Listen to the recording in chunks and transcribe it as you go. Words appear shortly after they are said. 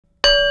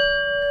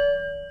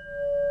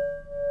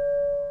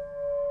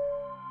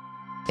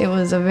It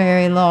was a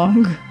very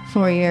long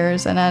 4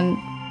 years, and I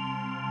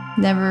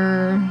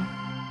never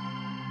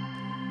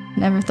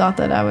thought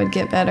that I would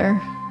get better.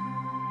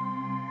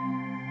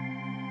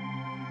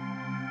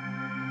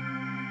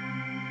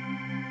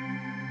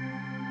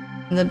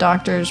 The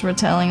doctors were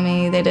telling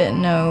me they didn't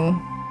know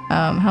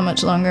how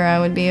much longer I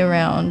would be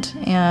around,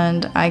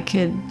 and I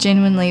could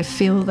genuinely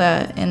feel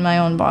that in my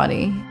own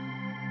body.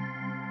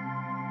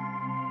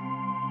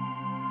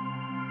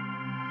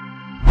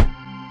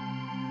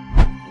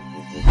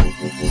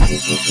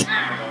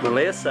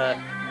 Melissa.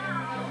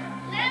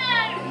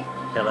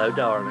 Hello,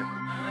 darling.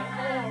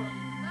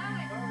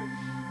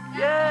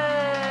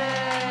 Yay!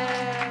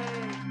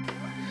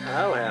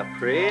 Oh, how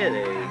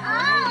pretty.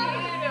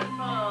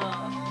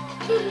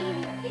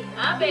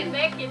 I bet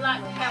Becky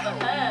like to have a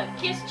hug.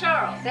 Kiss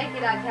Charles. Becky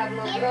like to have a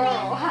little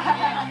girl.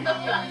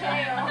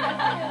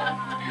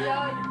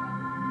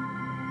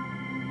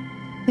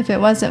 If it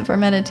wasn't for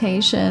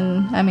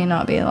meditation, I may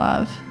not be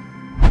alive.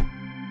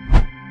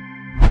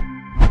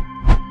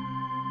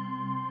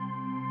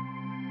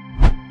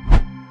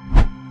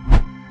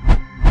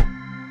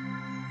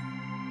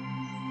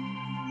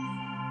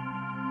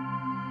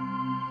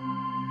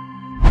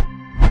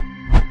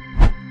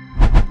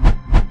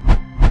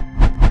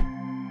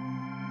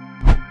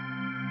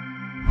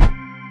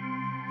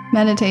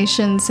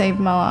 Meditation saved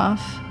my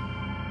life.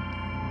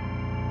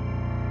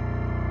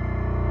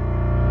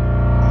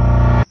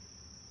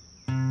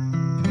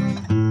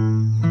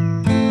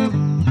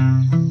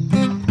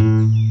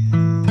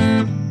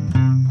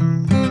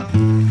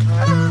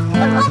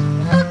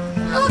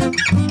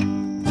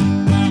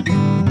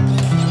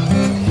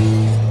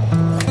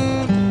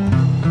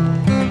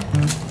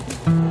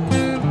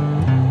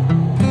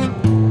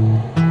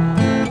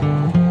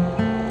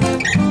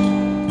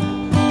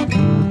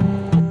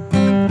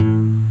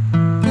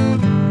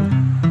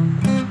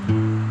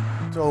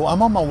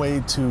 I'm on my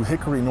way to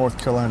Hickory, North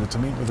Carolina to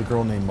meet with a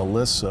girl named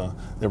Melissa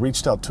that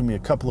reached out to me a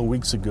couple of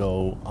weeks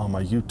ago on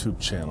my YouTube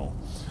channel.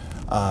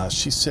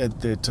 She said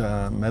that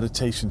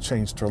meditation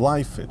changed her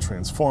life, it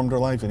transformed her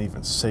life, and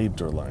even saved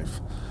her life.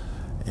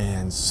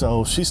 And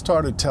so she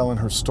started telling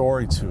her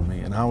story to me,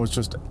 and I was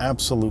just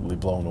absolutely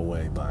blown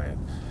away by it.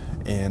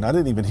 And I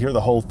didn't even hear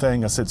the whole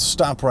thing. I said,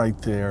 stop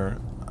right there.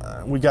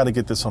 We got to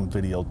get this on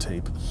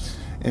videotape.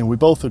 And we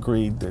both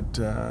agreed that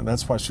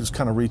that's why she was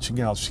kind of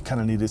reaching out. She kind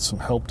of needed some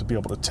help to be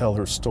able to tell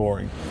her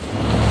story.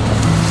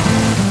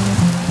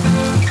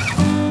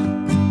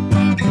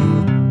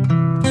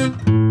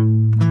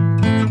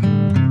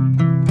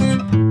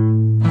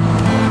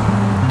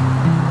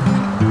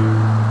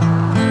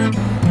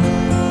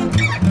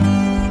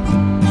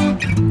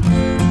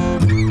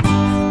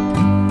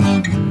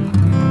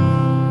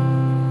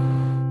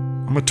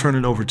 I'm going to turn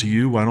it over to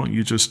you. Why don't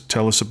you just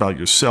tell us about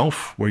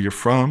yourself, where you're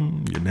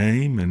from, your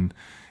name, and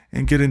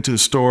get into the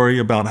story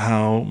about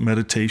how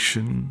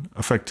meditation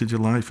affected your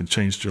life and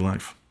changed your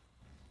life.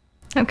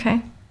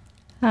 Okay.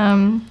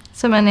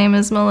 So my name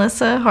is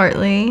Melissa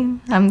Hartley.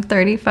 I'm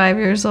 35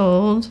 years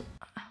old.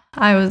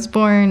 I was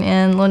born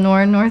in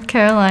Lenoir, North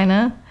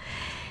Carolina,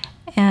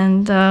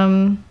 and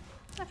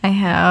I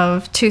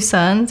have two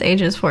sons,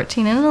 ages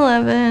 14 and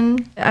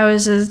 11. I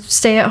was a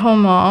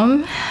stay-at-home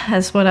mom.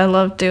 That's what I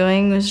loved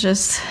doing, was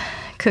just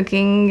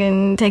cooking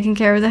and taking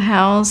care of the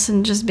house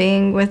and just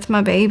being with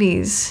my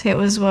babies. It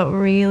was what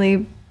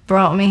really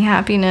brought me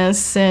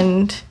happiness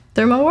and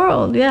through my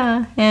world,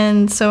 yeah.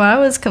 And so I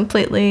was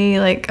completely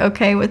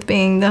okay with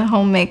being the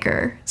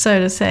homemaker, so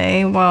to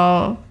say,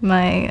 while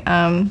my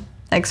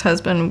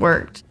ex-husband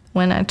worked.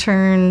 When I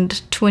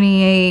turned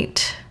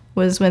 28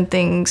 was when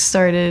things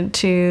started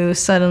to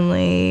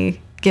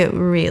suddenly get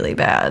really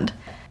bad.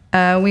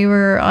 We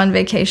were on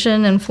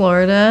vacation in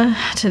Florida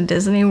to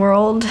Disney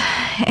World,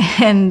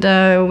 and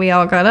we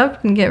all got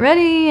up and get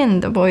ready,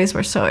 and the boys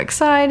were so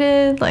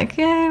excited,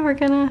 yay, we're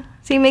gonna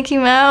see Mickey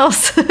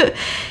Mouse.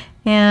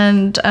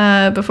 And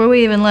before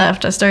we even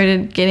left, I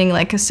started getting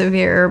a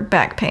severe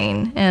back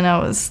pain, and I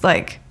was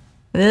like,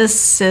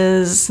 this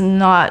is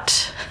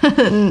not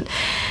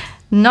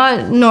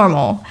not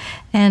normal.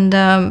 And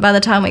by the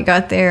time we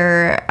got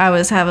there, I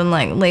was having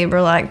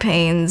labor-like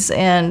pains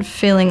and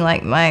feeling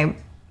like my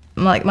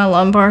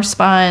lumbar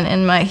spine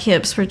and my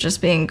hips were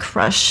just being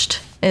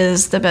crushed,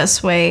 is the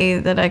best way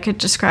that I could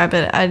describe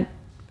it. I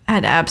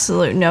had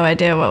absolute no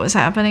idea what was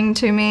happening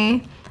to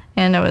me,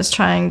 and I was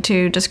trying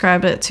to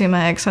describe it to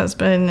my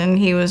ex-husband, and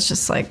he was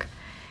just like,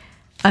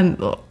 I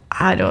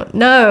don't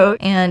know.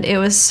 And it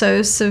was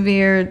so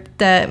severe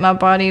that my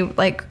body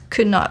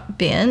could not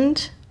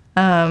bend.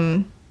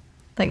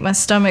 My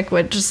stomach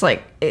would just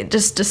it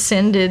just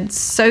descended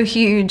so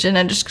huge, and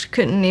I just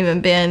couldn't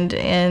even bend,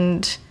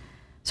 and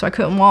so I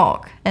couldn't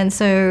walk. And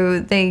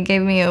so they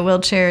gave me a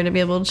wheelchair to be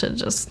able to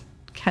just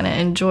kind of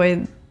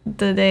enjoy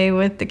the day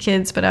with the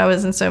kids, but I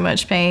was in so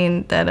much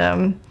pain that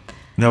And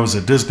that was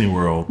at Disney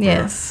World.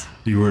 Yes.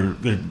 You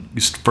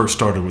first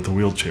started with a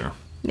wheelchair.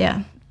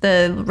 Yeah.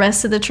 The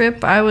rest of the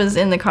trip, I was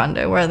in the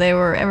condo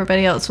where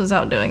everybody else was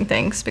out doing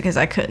things because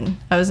I couldn't.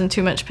 I was in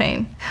too much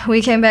pain.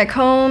 We came back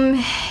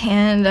home,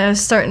 and I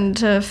was starting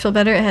to feel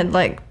better. It had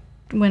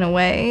went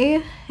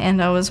away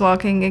and I was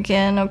walking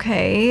again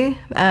okay.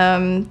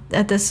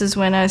 This is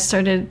when I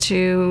started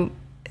to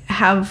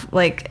have,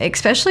 like,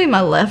 especially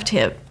my left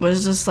hip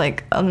was just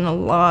like in a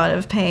lot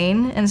of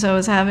pain, and so I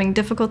was having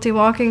difficulty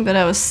walking, but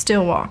I was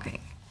still walking.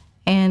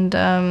 And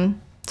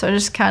so I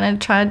just kind of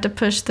tried to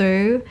push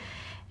through,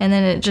 and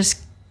then it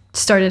just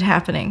started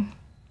happening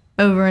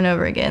over and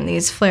over again,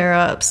 these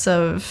flare-ups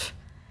of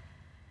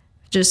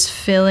just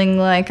feeling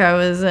like I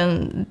was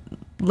in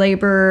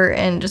labor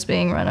and just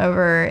being run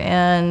over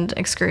and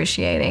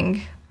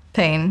excruciating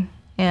pain.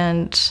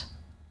 And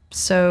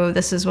so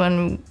this is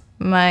when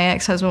my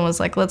ex-husband was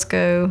like, let's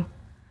go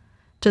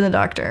to the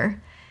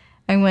doctor.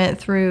 I went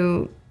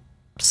through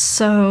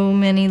so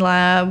many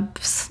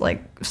labs,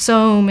 like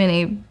so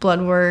many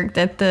blood work,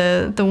 that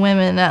the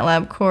women at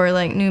LabCorp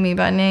like knew me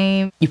by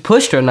name. You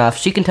pushed her enough,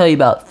 she can tell you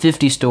about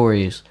 50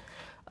 stories,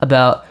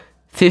 about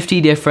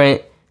 50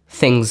 different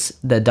things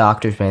that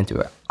doctors ran through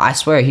her. I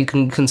swear, you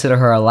can consider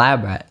her a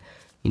lab rat,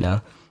 you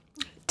know.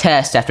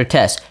 Test after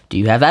test. Do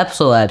you have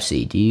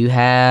epilepsy? Do you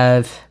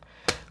have,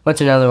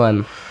 what's another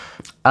one?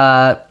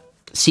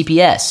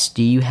 CPS.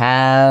 Do you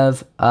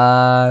have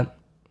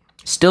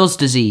Still's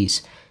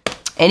disease?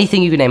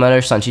 Anything you can name under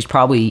the sun. She's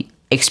probably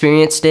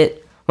experienced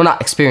it. Well, not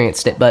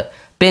experienced it, but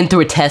been through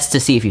a test to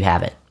see if you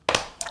have it.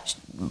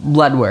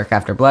 Blood work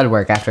after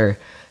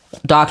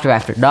doctor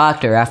after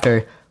doctor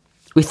after,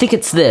 we think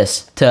it's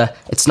this, to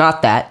it's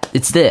not that,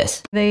 it's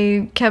this.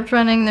 They kept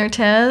running their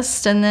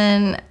test, and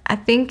then I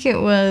think it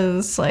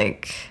was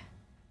like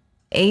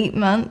 8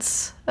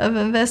 months of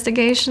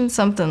investigation,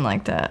 something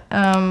like that.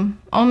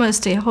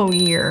 Almost a whole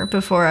year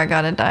before I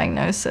got a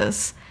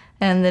diagnosis.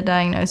 And the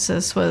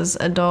diagnosis was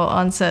adult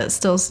onset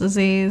Still's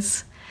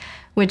disease,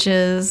 which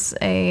is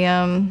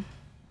a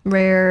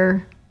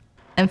rare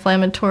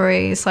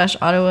inflammatory /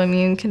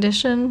 autoimmune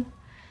condition.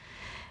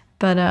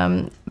 But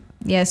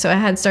yeah, so I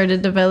had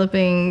started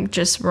developing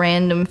just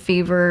random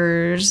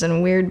fevers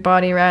and weird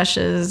body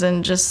rashes,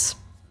 and just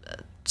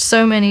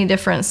so many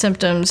different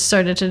symptoms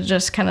started to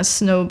just kind of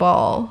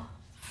snowball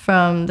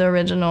from the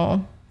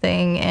original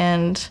thing.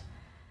 And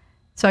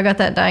so I got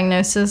that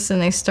diagnosis,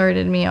 and they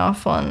started me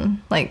off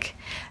on like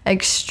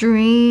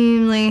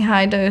extremely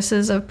high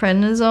doses of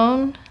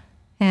prednisone.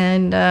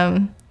 And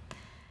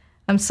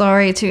I'm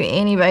sorry to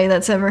anybody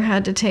that's ever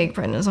had to take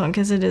prednisone,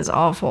 because it is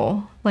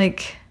awful,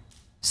 like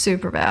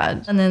super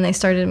bad. And then they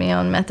started me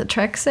on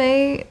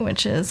methotrexate,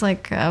 which is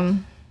like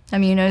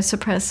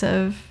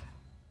immunosuppressive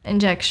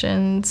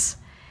injections.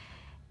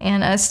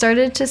 And I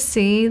started to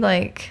see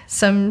like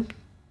some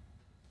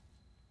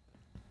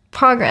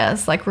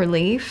progress, like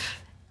relief.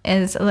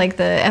 As like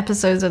the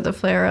episodes of the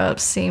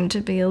flare-ups seemed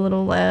to be a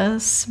little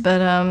less,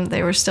 but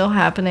they were still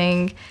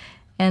happening.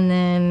 And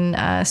then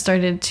I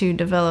started to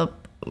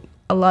develop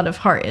a lot of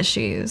heart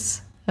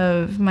issues.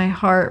 My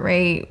heart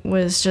rate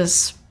was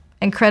just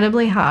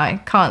incredibly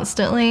high,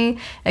 constantly,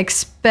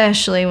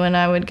 especially when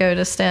I would go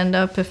to stand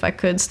up, if I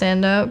could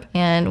stand up,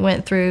 and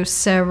went through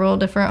several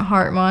different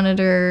heart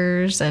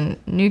monitors and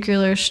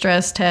nuclear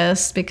stress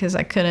tests because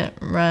I couldn't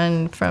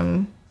run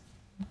from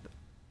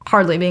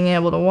hardly being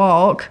able to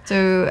walk.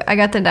 So I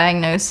got the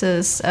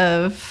diagnosis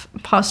of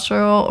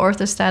postural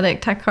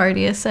orthostatic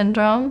tachycardia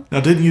syndrome.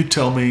 Now, didn't you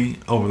tell me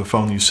over the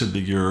phone, you said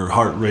that your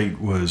heart rate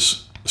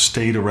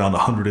stayed around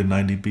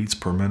 190 beats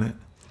per minute?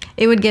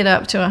 It would get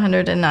up to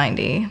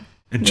 190.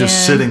 And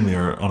just sitting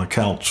there on a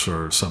couch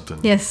or something?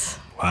 Yes.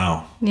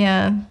 Wow.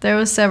 Yeah, there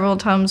was several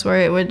times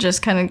where it would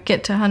just kind of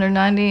get to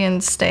 190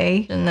 and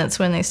stay. And that's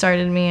when they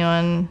started me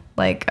on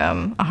like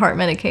a heart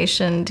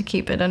medication to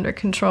keep it under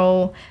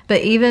control.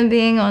 But even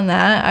being on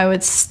that, I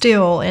would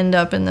still end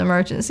up in the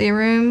emergency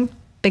room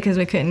because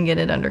we couldn't get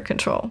it under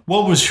control.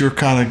 What was your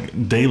kind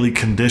of daily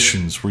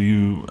conditions? Were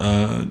you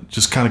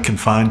just kind of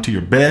confined to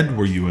your bed?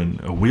 Were you in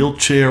a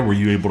wheelchair? Were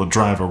you able to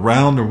drive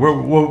around? Or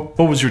what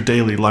was your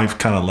daily life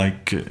kind of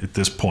like at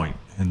this point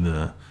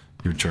in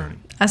your journey?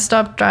 I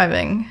stopped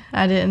driving.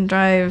 I didn't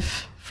drive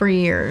for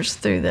years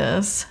through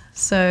this.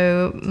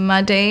 So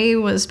my day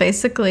was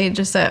basically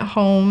just at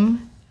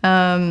home,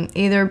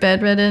 either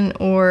bedridden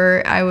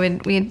or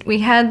we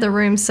had the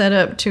room set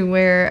up to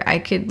where I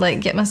could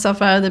like get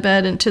myself out of the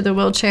bed into the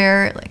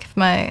wheelchair, like if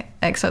my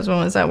ex-husband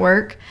was at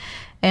work,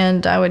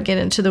 and I would get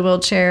into the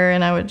wheelchair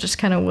and I would just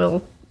kind of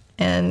wheel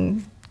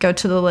and go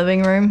to the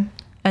living room.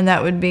 And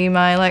that would be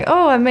my like,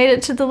 oh, I made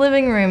it to the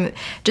living room.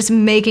 Just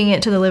making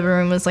it to the living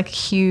room was like a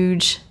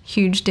huge,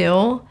 huge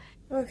deal.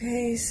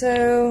 Okay,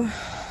 so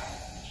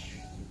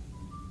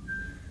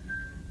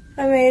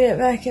I made it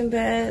back in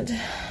bed.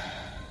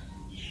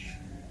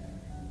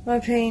 My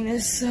pain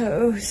is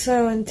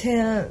so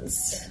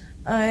intense.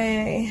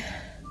 I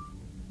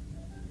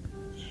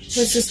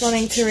was just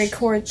wanting to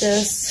record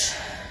this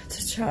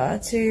to try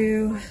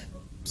to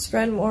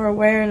spread more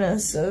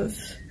awareness of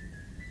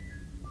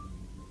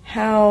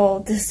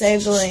how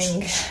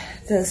disabling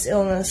this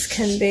illness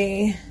can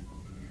be.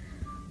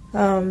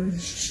 My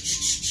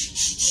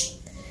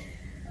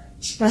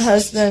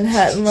husband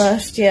hadn't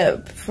left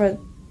yet before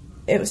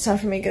it was time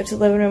for me to go to the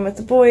living room with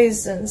the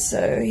boys, and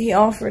so he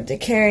offered to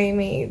carry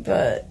me,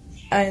 but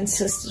I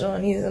insisted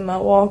on using my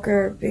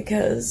walker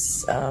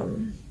because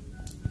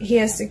he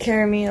has to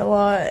carry me a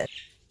lot.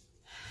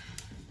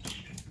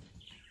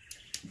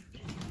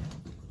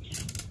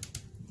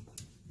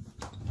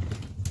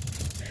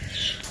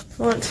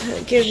 I want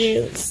to give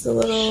you just a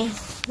little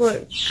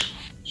look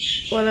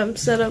what I'm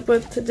set up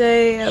with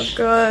today. I've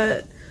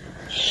got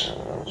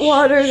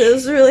water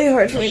that's really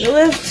hard for me to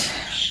lift,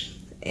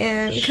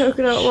 and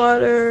coconut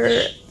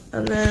water,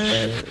 and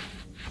then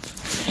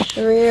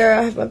over here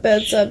I have my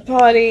bedside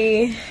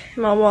potty,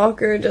 my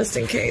walker just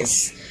in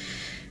case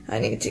I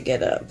need to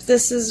get up.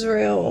 This is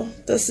real.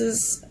 This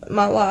is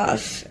my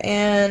life,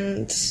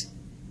 and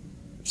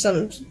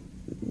some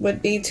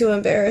would be too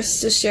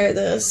embarrassed to share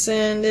this,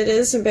 and it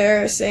is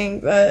embarrassing,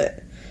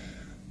 but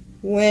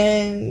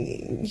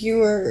when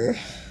you are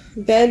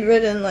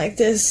bedridden like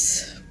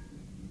this,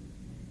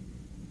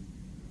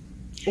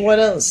 what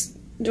else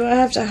do I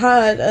have to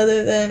hide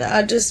other than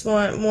I just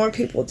want more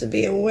people to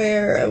be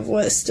aware of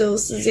what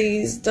Still's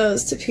disease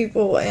does to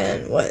people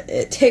and what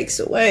it takes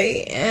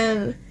away,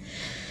 and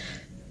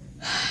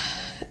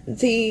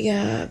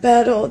the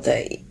battle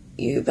that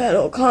you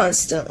battle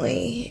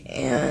constantly.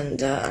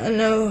 And I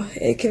know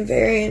it can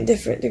vary in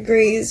different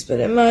degrees, but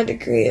in my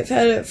degree I've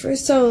had it for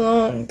so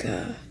long.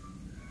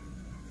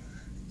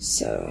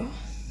 So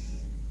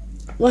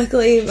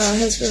luckily my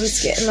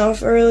husband's getting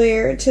off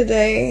earlier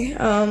today.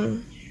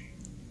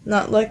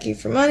 Not lucky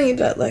for money,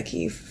 but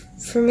lucky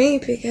for me,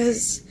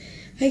 because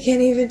I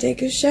can't even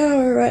take a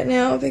shower right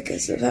now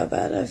because of how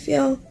bad I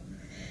feel.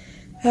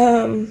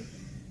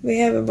 We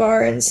have a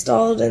bar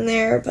installed in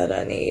there, but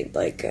I need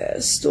like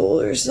a stool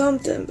or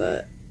something,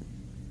 and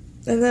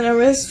then I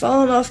risk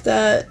falling off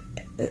that.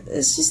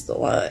 It's just a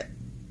lot.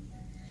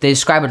 They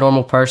describe a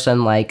normal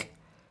person like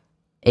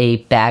a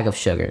bag of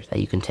sugar that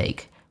you can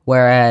take,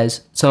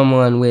 whereas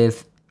someone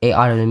with a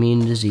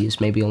autoimmune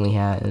disease maybe only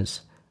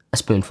has a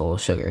spoonful of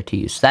sugar to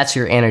use. So that's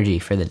your energy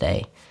for the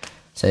day.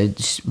 So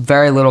just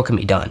very little can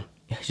be done.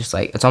 It's just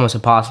like, it's almost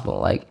impossible.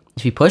 Like,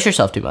 if you push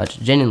yourself too much,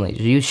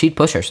 genuinely, she'd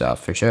push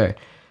herself for sure.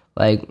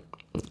 Like,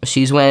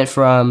 she went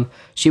from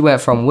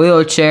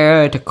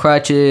wheelchair to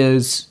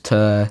crutches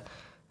to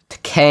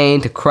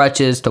cane to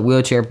crutches to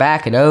wheelchair,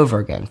 back and over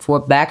again,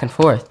 back and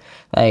forth.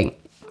 Like,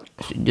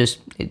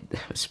 it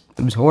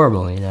was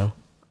horrible, you know.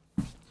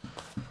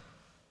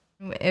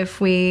 If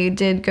we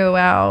did go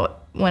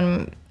out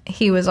when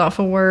he was off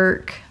of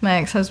work, my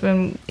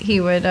ex-husband,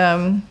 we would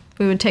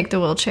take the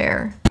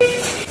wheelchair.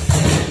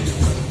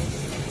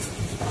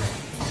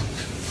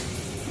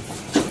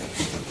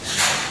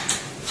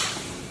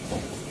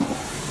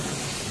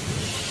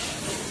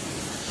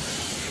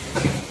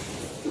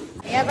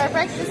 We have our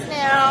breakfast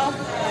now,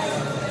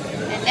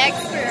 and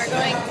next we are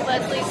going to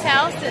Leslie's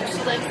house since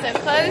she lives so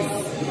close,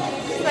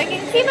 so I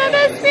can see my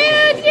best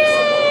friend.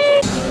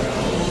 Yay!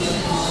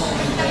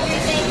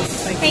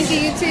 Thank you,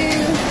 you too.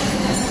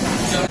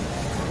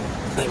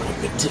 They were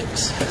good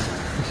tips.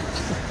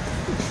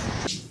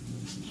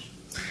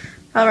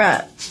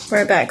 Alright,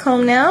 we're back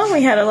home now.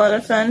 We had a lot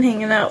of fun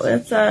hanging out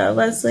with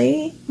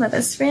Leslie, my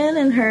best friend,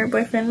 and her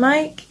boyfriend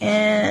Mike,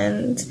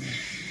 and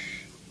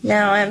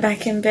now I'm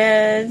back in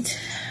bed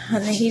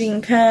on the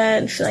heating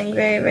pad, feeling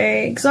very,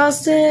 very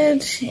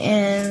exhausted,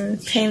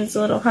 and pain's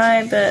a little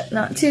high, but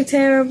not too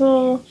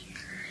terrible.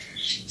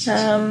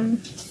 So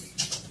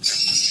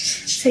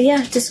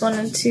yeah, just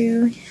wanted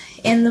to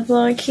end the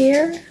vlog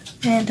here,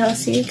 and I'll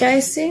see you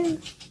guys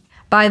soon.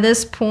 By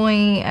this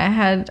point, I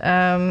had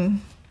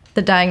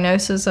the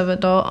diagnosis of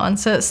adult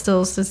onset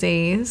Still's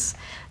disease,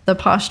 the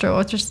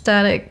postural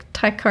orthostatic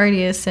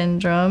tachycardia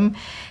syndrome,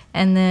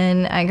 and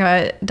then I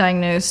got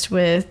diagnosed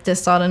with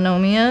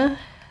dysautonomia,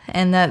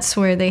 and that's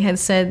where they had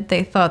said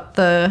they thought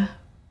the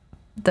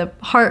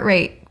heart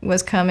rate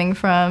was coming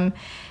from,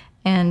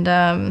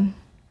 and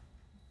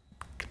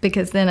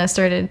because then I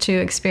started to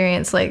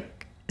experience like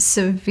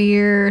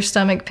severe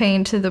stomach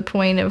pain to the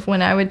point of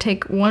when I would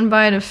take one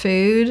bite of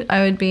food,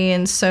 I would be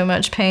in so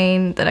much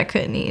pain that I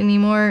couldn't eat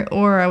anymore,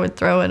 or I would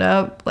throw it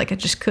up. Like, I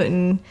just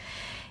couldn't.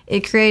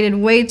 It created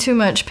way too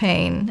much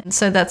pain.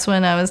 So that's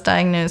when I was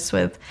diagnosed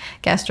with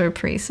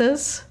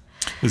gastroparesis.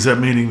 Is that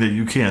meaning that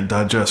you can't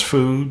digest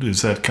food?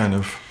 Is that kind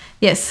of...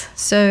 Yes.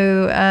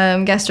 So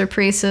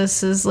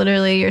gastroparesis is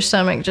literally your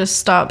stomach just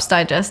stops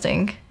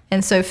digesting.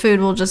 And so food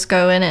will just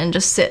go in and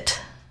just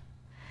sit.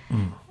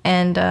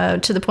 And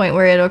to the point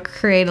where it'll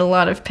create a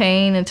lot of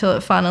pain until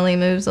it finally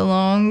moves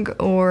along,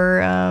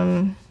 or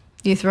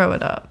you throw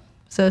it up.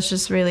 So it's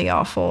just really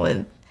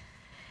awful.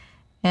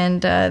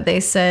 And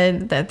they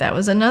said that that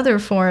was another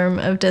form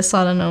of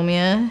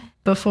dysautonomia.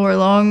 Before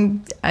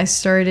long, I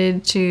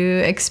started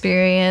to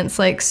experience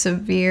like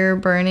severe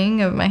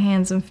burning of my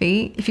hands and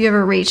feet. If you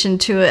ever reach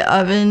into an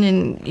oven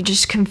and you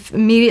just can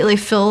immediately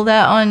feel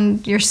that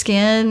on your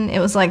skin, it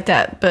was like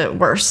that, but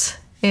worse.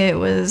 It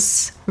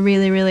was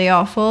really, really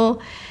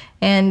awful.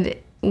 And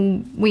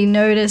we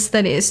noticed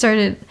that it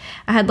started,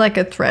 I had like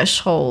a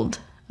threshold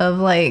of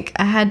like,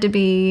 I had to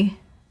be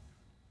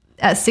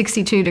at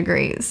 62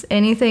 degrees.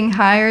 Anything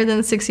higher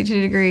than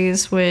 62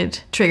 degrees would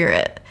trigger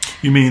it.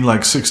 You mean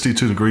like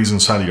 62 degrees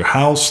inside of your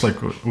house, like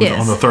Yes.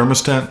 on the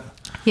thermostat?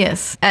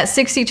 Yes. At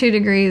 62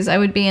 degrees, I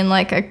would be in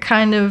like a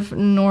kind of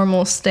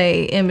normal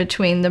state in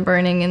between the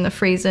burning and the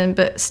freezing,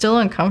 but still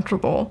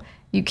uncomfortable.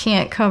 You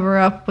can't cover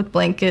up with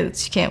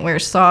blankets. You can't wear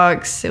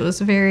socks. It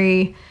was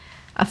I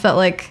felt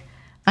like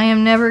I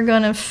am never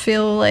going to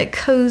feel like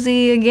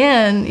cozy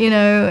again, you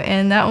know,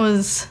 and that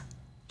was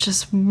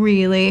just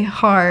really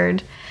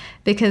hard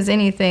because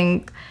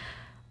anything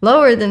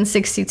lower than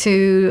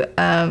 62,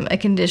 a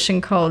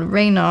condition called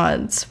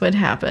Raynaud's would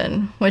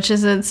happen, which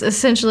is it's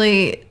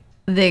essentially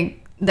the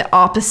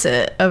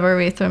opposite of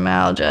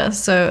erythromelalgia.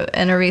 So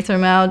in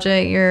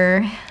erythromelalgia,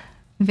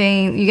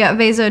 you got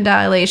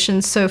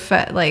vasodilation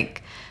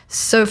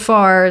so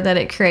far that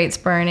it creates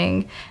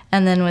burning,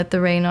 and then with the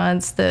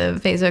Raynaud's, the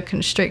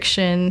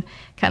vasoconstriction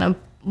kind of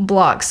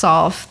blocks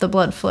off the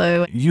blood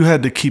flow. You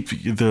had to keep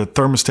the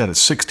thermostat at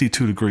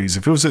 62 degrees.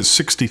 If it was at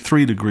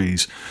 63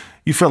 degrees,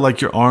 you felt like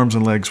your arms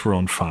and legs were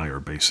on fire,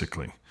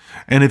 basically.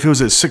 And if it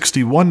was at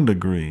 61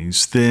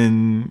 degrees,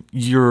 then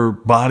your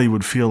body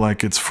would feel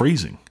like it's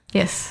freezing.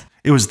 Yes.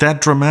 It was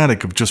that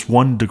dramatic of just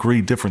 1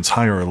 degree difference,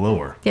 higher or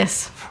lower.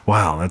 Yes.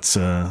 Wow, that's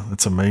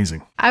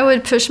amazing. I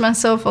would push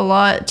myself a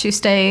lot to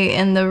stay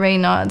in the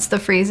Raynaud's, the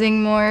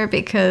freezing more,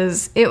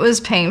 because it was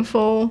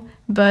painful,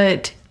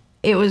 but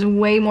it was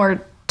way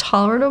more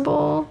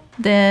tolerable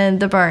than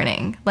the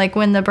burning. Like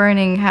when the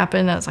burning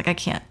happened, I was like, I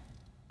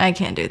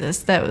can't do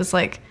this. That was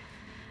like,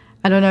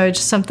 I don't know,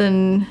 just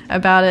something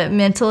about it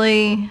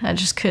mentally. I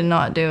just could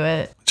not do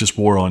it. Just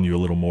wore on you a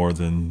little more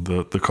than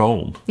the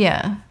cold.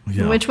 Yeah.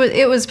 Yeah.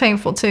 It was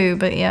painful too,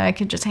 but yeah, I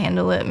could just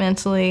handle it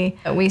mentally.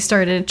 We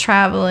started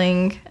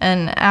traveling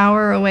an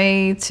hour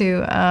away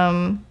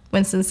to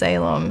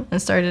Winston-Salem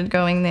and started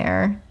going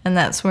there. And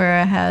that's where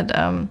I had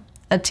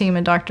a team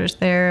of doctors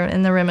there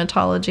in the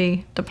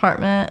rheumatology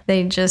department.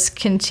 They just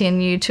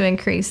continued to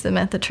increase the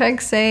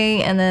methotrexate,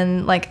 and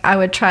then like I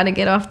would try to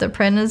get off the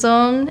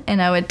prednisone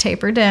and I would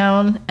taper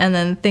down, and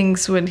then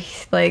things would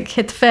like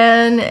hit the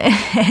fan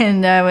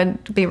and I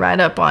would be right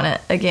up on it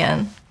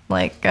again.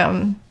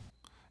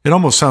 It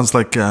almost sounds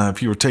like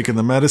if you were taking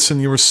the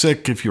medicine, you were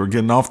sick. If you were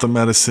getting off the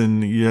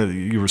medicine,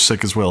 you were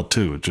sick as well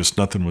too. Just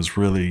nothing was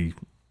really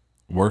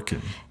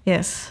working.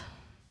 Yes.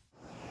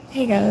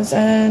 Hey guys,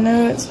 I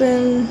know it's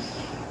been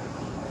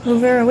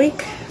over a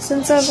week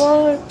since I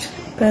vlogged,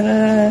 but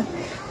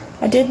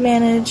I did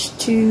manage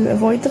to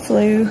avoid the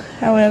flu.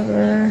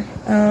 However,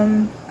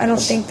 I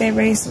don't think they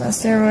raised my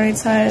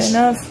steroids high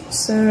enough,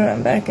 so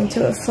I'm back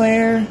into a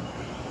flare.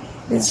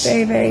 It's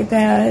very, very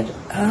bad.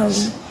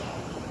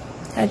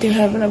 I do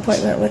have an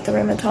appointment with the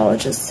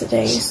rheumatologist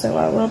today, so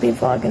I will be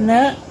vlogging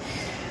that.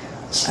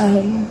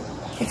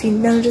 If you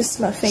notice,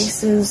 my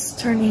face is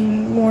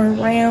turning more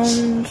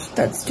round.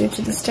 That's due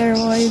to the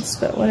steroids,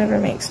 but whatever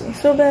makes me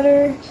feel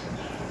better.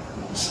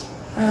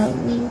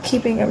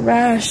 Keeping a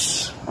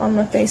rash on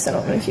my face. I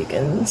don't know if you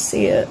can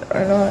see it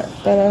or not,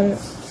 but I'm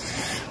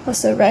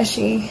also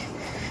rashy.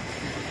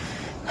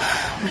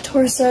 My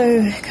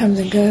torso comes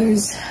and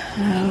goes.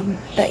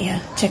 But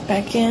yeah, check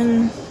back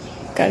in.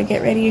 Gotta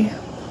get ready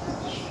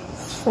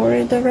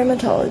for the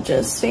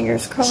rheumatologist.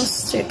 Fingers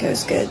crossed it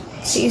goes good.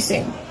 See you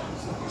soon.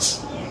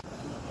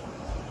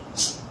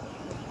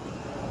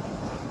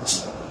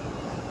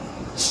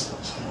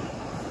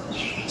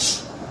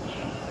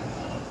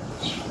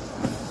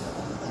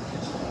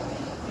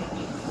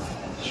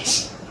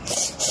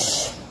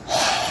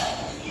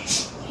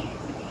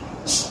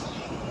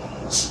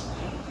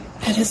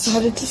 I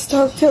decided to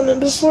stop filming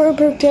before I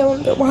broke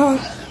down, but why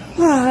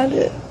I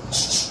did.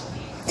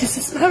 This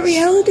is my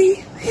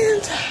reality,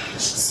 and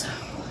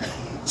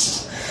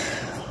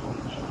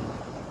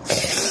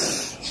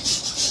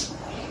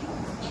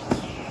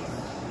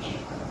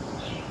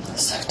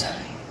so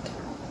tired.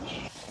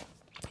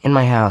 In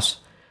my house,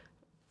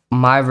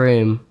 my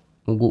room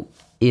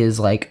is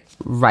like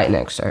right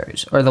next to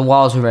hers, or the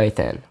walls are very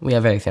thin. We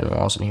have very thin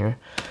walls in here,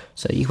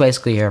 so you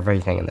basically hear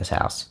everything in this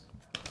house.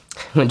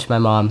 Which my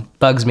mom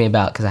bugs me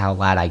about because of how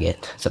loud I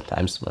get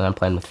sometimes when I'm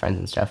playing with friends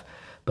and stuff.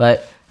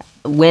 But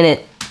when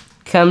it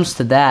comes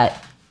to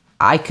that,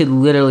 I could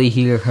literally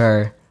hear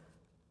her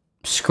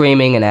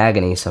screaming in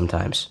agony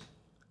sometimes.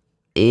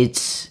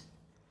 It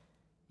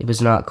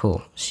was not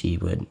cool. She'd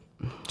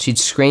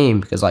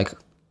scream because like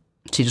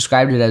she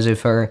described it as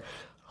if her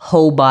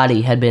whole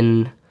body had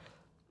been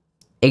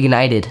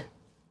ignited.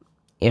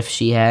 If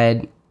she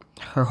had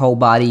her whole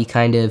body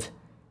kind of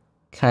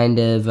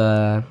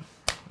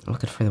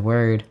looking for the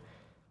word,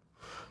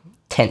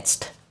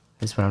 tensed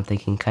is what I'm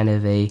thinking, kind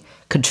of a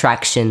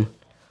contraction.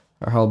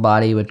 Her whole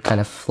body would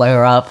kind of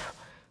flare up.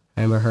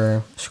 I remember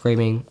her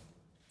screaming,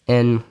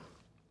 and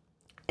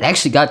it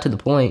actually got to the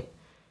point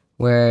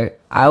where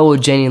I will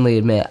genuinely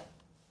admit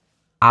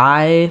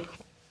I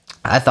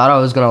thought I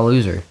was gonna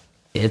lose her.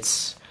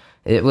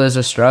 It was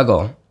a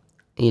struggle,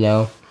 you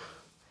know.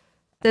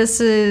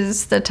 This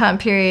is the time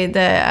period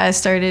that I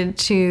started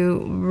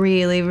to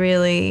really,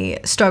 really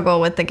struggle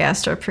with the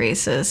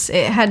gastroparesis.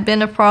 It had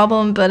been a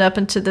problem, but up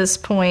until this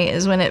point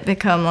is when it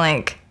become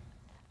like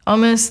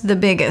almost the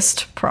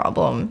biggest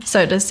problem,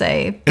 so to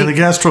say. And the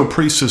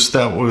gastroparesis,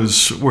 that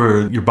was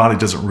where your body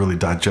doesn't really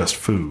digest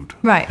food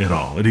at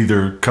all. It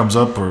either comes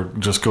up or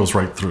just goes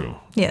right through.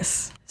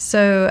 Yes.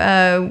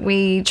 So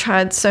we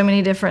tried so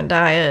many different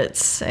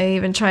diets. I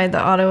even tried the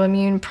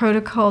autoimmune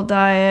protocol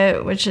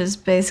diet, which is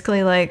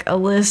basically like a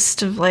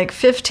list of like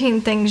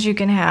 15 things you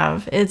can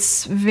have.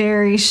 It's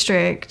very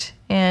strict.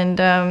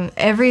 And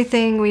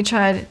everything we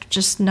tried,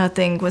 just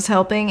nothing was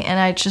helping. And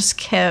I just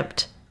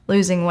kept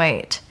losing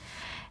weight.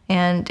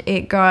 And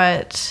it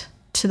got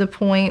to the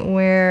point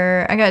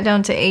where I got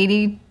down to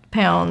 80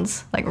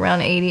 pounds, like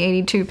around 80,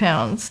 82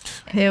 pounds.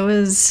 It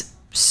was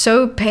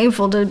so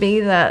painful to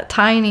be that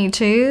tiny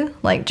too,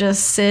 like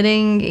just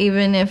sitting,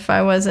 even if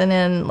I wasn't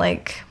in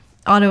like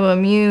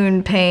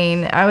autoimmune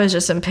pain, I was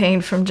just in pain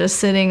from just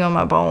sitting on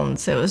my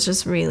bones. It was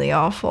just really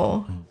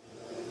awful.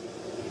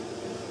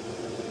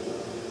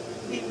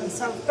 Made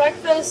myself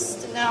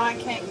breakfast and now I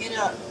can't get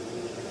up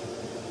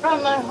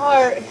from my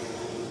heart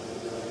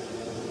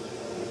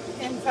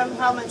and from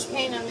how much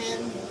pain I'm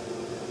in.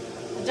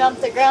 I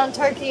dumped the ground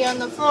turkey on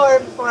the floor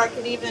before I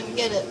could even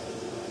get it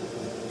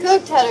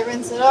cooked, had to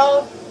rinse it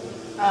off,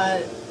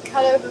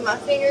 cut open my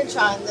finger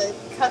trying to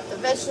cut the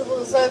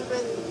vegetables up.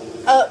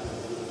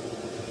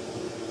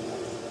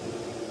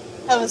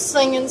 I was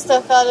slinging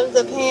stuff out of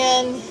the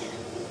pan,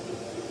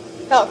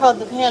 about caught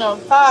the pan on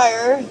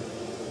fire,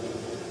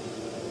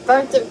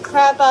 burnt the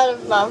crap out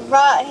of my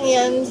right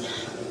hand,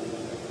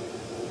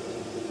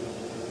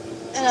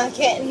 and I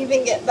can't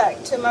even get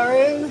back to my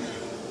room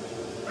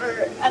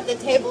or at the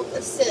table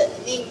to sit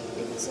and eat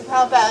because of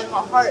how bad my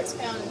heart's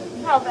pounding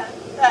and how bad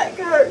that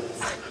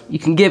hurts. You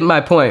can get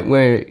my point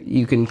where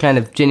you can kind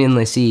of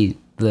genuinely see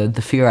the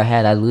fear I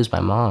had I'd lose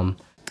my mom.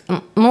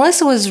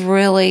 Melissa was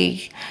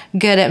really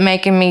good at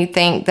making me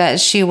think that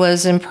she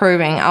was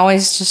improving.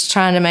 Always just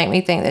trying to make me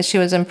think that she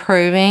was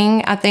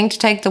improving. I think to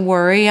take the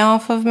worry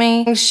off of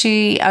me.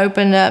 She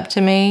opened up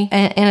to me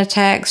in a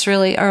text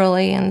really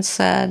early and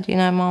said, you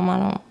know,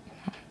 Mom,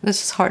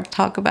 this is hard to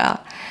talk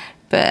about,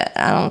 but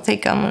I don't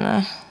think I'm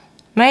gonna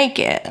make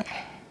it.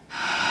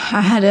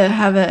 I had to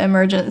have an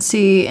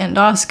emergency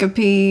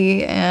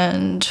endoscopy,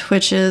 and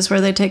which is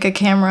where they take a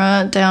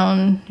camera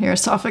down your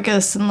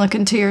esophagus and look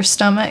into your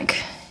stomach.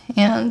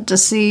 And to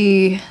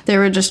see, they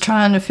were just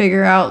trying to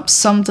figure out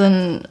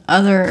something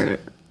other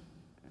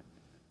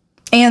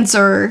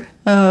answer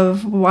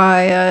of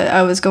why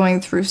I was going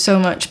through so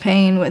much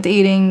pain with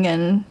eating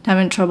and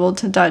having trouble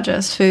to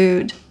digest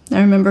food. I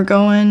remember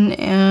going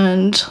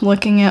and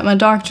looking at my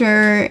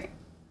doctor,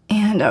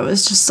 and I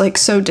was just like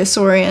so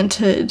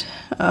disoriented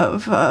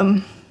of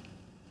 1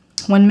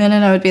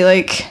 minute I would be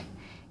like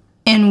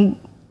in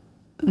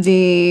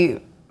the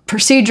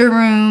procedure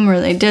room where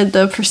they did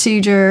the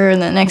procedure,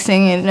 and the next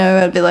thing you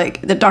know I'd be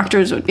like, the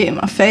doctors would be in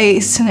my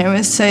face and they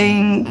were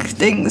saying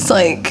things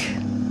like,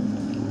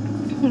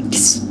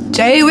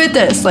 stay with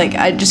us. Like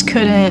I just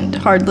couldn't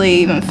hardly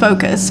even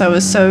focus.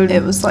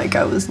 It was like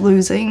I was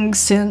losing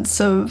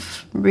sense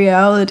of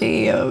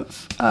reality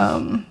of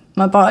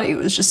my body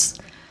was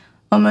just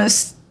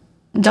almost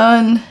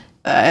done.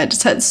 I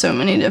just had so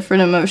many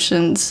different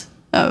emotions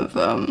of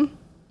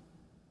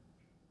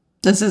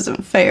this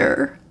isn't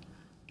fair.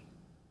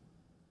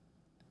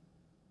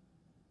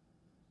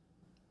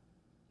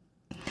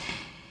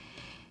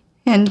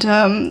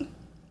 And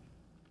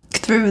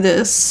through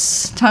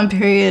this time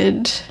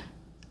period,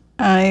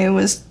 I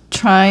was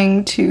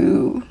trying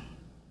to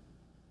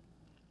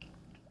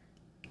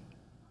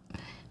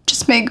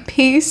just make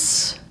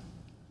peace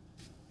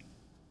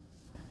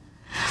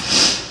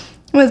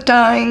with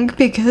dying,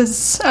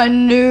 because I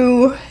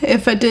knew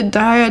if I did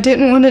die, I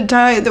didn't want to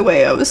die the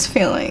way I was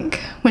feeling,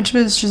 which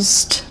was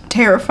just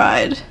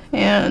terrified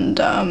and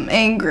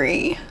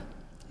angry,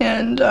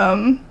 and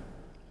I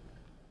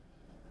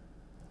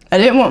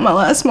didn't want my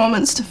last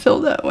moments to feel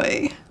that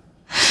way.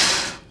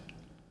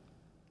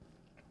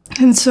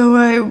 And so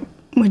I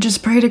would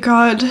just pray to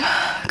God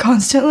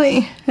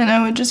constantly, and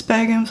I would just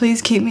beg him,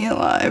 please keep me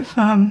alive,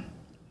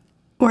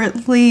 or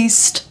at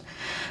least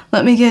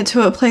let me get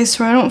to a place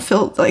where I don't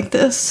feel like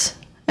this.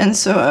 And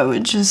so I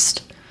would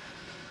just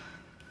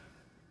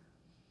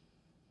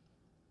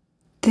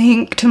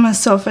think to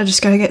myself, I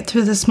just gotta get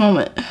through this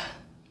moment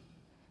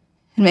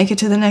and make it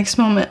to the next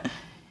moment.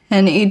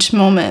 And each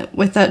moment,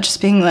 with that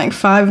just being like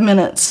 5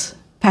 minutes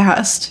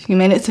past, you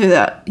made it through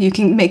that, you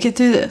can make it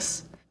through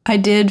this. I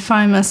did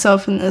find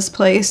myself in this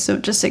place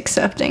of just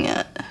accepting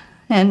it.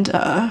 And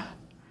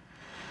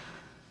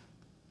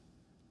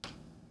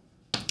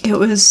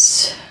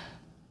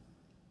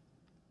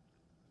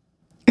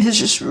it's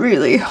just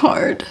really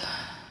hard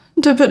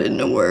to put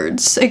into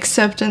words,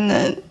 accepting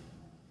that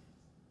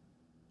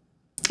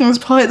it was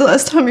probably the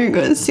last time you're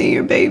going to see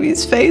your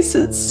baby's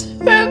faces.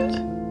 And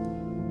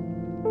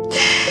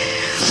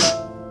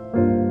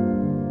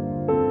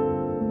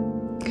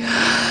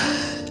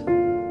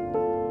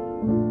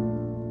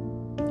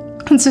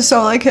it's just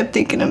all I kept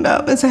thinking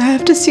about was I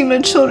have to see my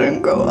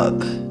children grow up.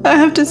 I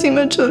have to see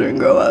my children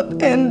grow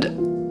up. And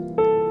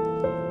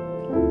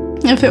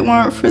if it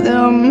weren't for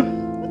them,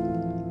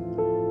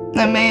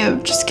 I may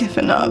have just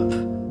given up.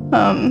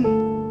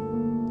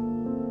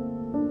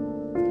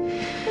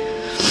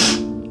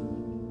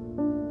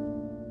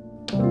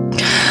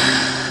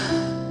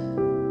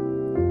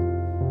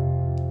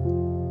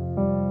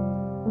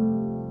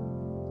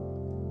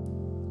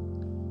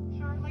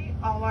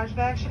 All large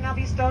bags should now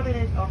be stowed in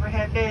an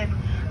overhead bin.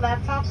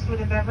 Laptops, food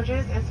and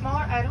beverages, and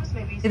smaller items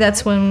may be stored.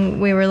 That's when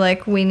we were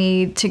like, we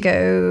need to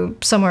go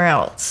somewhere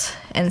else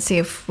and see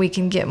if we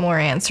can get more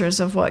answers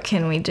of what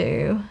can we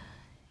do.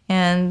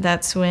 And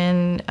that's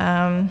when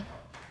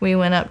we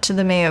went up to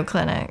the Mayo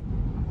Clinic.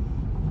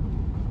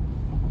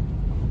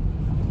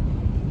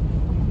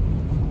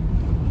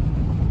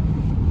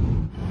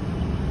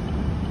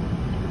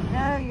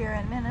 No, you're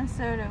in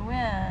Minnesota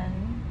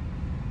when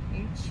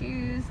you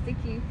choose to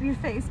keep your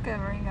face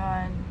covering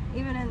on,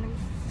 even in the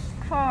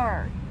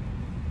car,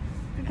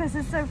 because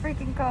it's so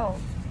freaking cold.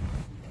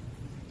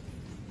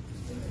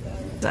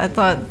 I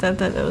thought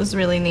that it was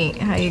really neat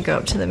how you go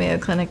up to the Mayo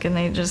Clinic and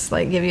they just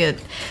like give you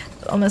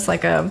almost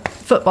like a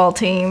football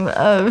team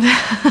of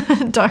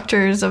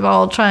doctors of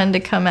all trying to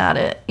come at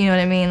it, you know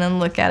what I mean, and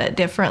look at it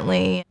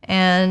differently.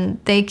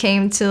 And they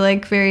came to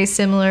like very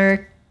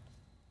similar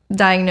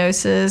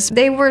diagnosis.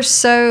 They were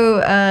so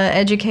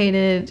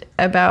educated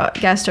about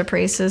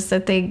gastroparesis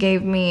that they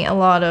gave me a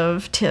lot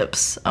of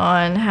tips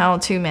on how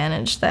to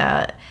manage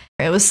that.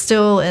 It was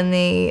still in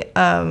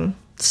the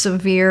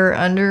severe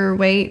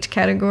underweight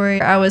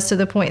category. I was to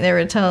the point they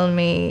were telling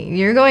me,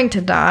 you're going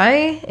to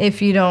die if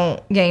you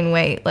don't gain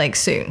weight like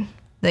soon.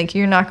 Like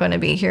you're not going to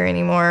be here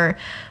anymore,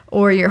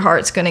 or your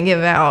heart's going to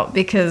give out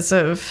because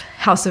of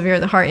how severe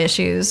the heart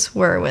issues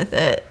were with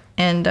it.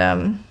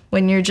 And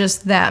when you're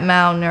just that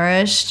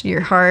malnourished,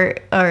 your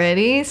heart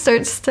already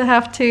starts to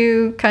have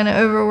to kind of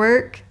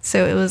overwork.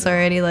 So it was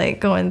already like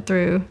going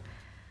through.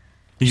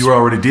 You were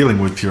already dealing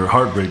with your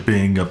heart rate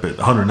being up at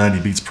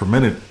 190 beats per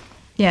minute.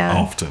 Yeah.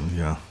 Often,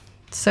 yeah.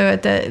 So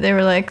at they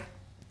were like,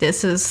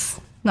 this is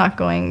not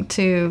going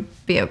to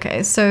be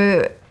okay.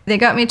 So they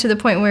got me to the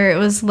point where it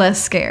was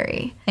less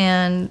scary.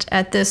 And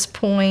at this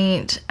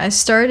point, I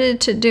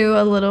started to do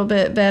a little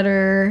bit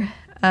better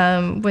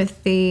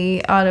with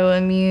the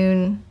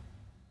autoimmune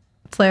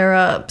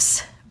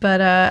flare-ups.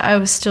 But I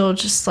was still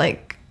just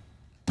like,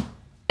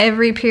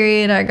 every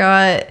period I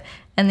got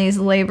and these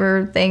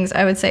labor things,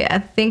 I would say, I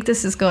think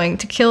this is going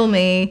to kill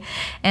me.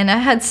 And I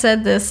had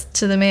said this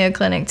to the Mayo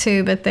Clinic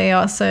too, but they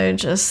also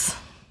just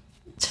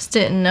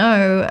didn't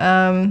know.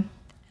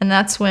 And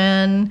that's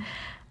when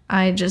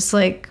I just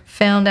like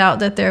found out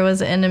that there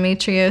was an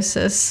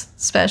endometriosis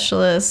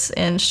specialist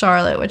in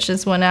Charlotte, which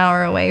is 1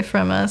 hour away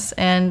from us,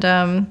 and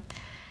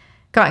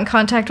got in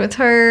contact with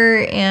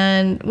her.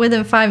 And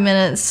within 5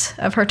 minutes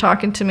of her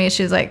talking to me,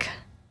 she's like,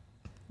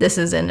 this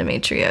is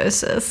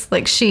endometriosis.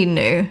 Like she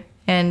knew.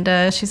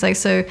 And she's like,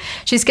 so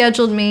she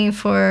scheduled me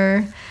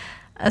for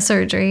a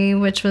surgery,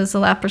 which was a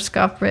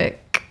laparoscopic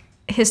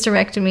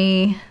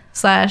hysterectomy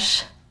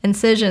 /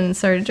 incision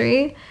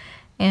surgery.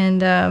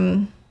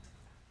 And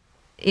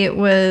it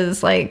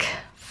was like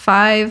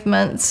 5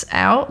 months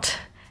out.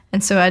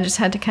 And so I just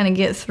had to kind of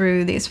get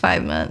through these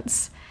 5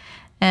 months.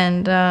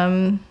 And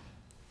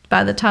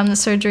by the time the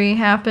surgery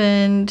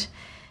happened,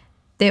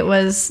 it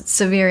was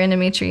severe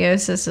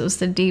endometriosis. It was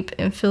the deep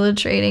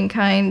infiltrating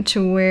kind,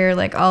 to where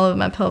like all of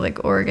my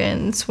pelvic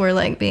organs were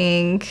like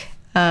being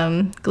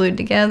glued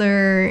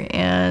together,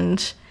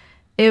 and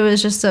it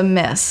was just a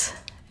mess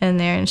in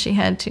there. And she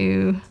had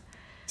to...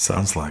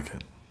 Sounds like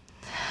it.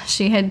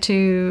 She had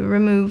to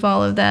remove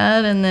all of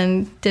that and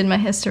then did my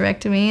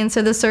hysterectomy. And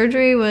so the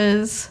surgery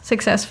was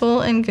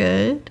successful and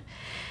good.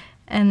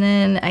 And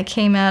then I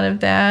came out of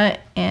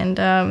that,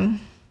 and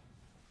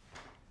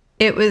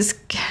it was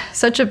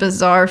such a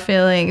bizarre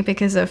feeling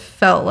because I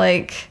felt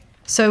like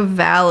so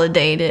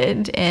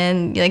validated,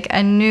 and like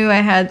I knew I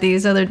had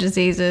these other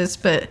diseases,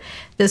 but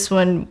this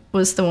one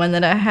was the one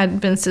that I had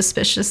been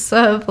suspicious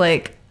of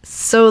like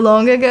so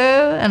long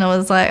ago. And I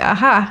was like,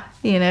 aha,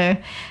 you know.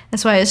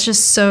 That's why it's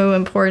just so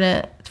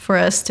important for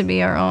us to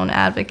be our own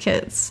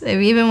advocates.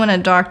 Even when a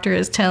doctor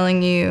is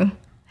telling you,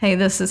 hey,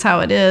 this is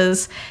how it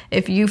is,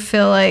 if you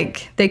feel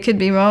like they could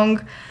be wrong,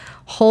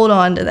 hold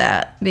on to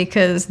that,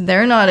 because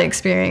they're not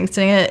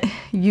experiencing it,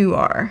 you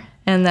are.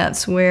 And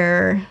that's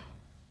where...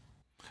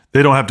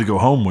 They don't have to go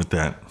home with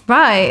that.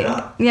 Right.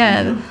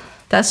 Yeah.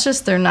 That's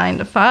just their 9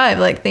 to 5,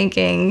 like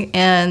thinking,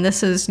 and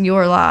this is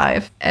your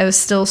life. I was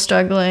still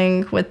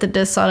struggling with the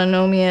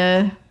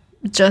dysautonomia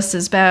just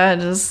as bad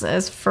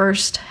as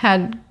first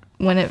had,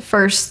 when it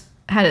first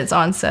had its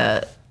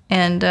onset.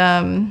 And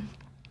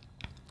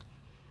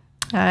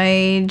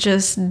I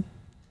just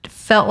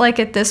felt like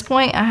at this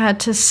point I had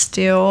to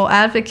still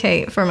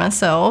advocate for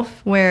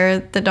myself, where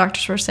the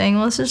doctors were saying,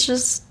 well, it's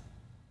just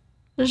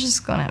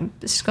gonna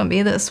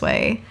be this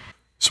way.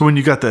 So when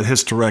you got that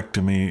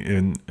hysterectomy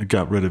and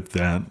got rid of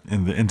that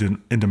and the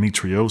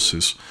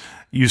endometriosis,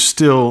 you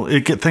still,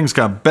 things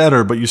got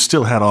better, but you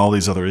still had all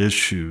these other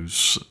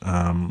issues.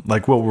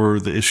 Like what were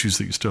the issues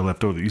that you still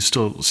left over? You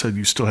still said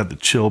you still had the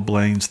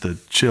chilblains, the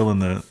chill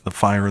and the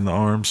fire in the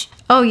arms?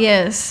 Oh,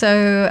 yes.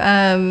 So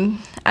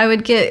I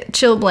would get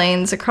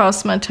chilblains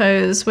across my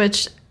toes,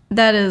 which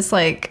that is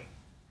like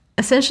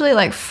essentially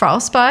like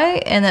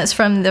frostbite, and that's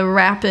from the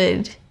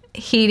rapid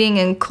heating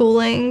and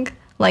cooling.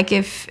 Like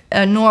if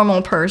a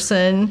normal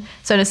person,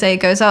 so to say,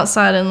 goes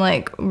outside in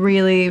like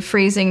really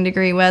freezing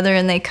degree weather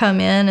and they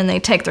come in and they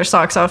take their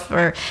socks off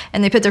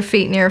and they put their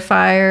feet near a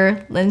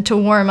fire, and to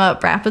warm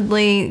up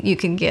rapidly, you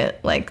can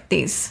get like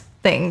these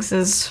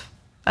things.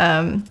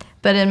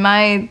 But in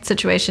my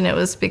situation, it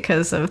was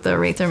because of the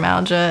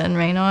erythralgia and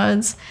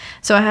Raynaud's.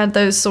 So I had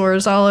those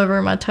sores all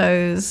over my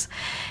toes.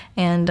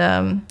 And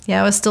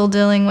I was still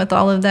dealing with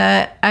all of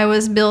that. I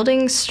was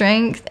building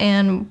strength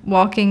and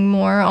walking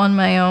more on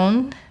my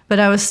own, but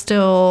I was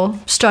still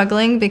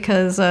struggling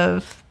because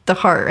of the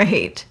heart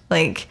rate.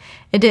 Like,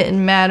 it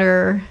didn't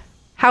matter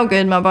how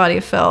good my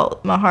body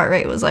felt. My heart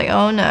rate was like,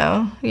 oh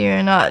no,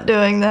 you're not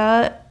doing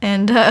that.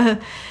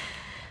 And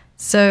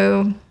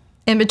so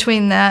in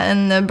between that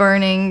and the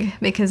burning,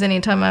 because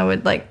anytime I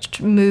would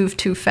like move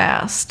too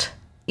fast,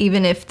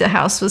 even if the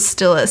house was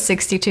still at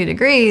 62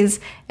 degrees,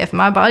 if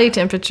my body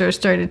temperature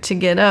started to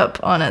get up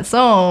on its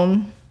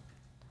own,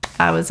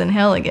 I was in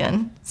hell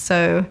again.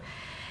 So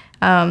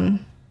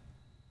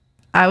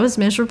I was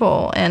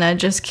miserable, and I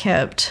just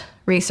kept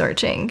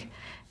researching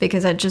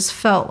because I just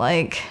felt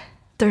like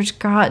there's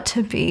got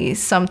to be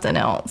something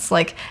else,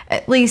 like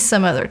at least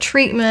some other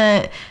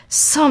treatment,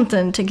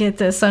 something to get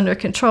this under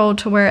control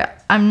to where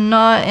I'm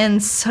not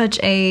in such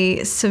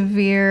a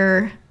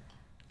severe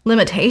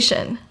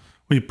limitation.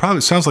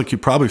 Well, sounds like you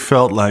probably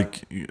felt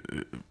like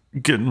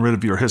getting rid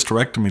of your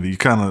hysterectomy, that you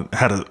kind of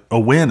had a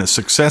win, a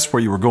success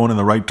where you were going in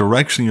the right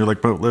direction. You're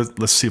like, but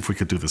let's see if we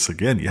could do this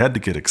again. You had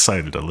to get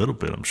excited a little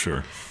bit, I'm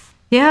sure.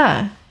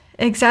 Yeah,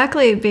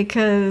 exactly,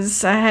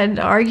 because I had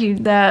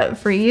argued that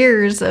for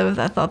years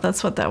I thought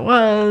that's what that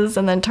was,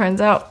 and then turns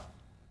out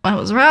I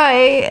was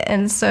right.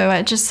 And so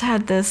I just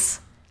had this,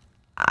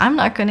 I'm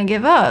not going to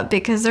give up,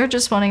 because they're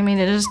just wanting me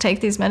to just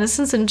take these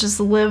medicines and just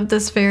live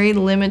this very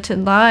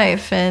limited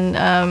life.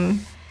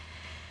 And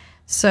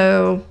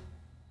so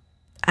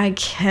I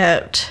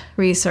kept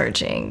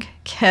researching.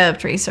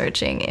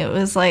 It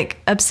was like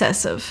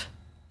obsessive.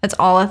 That's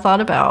all I thought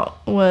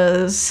about.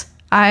 Was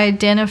I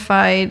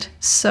identified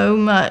so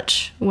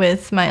much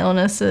with my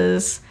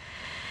illnesses,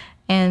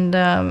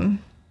 and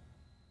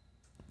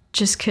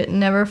just could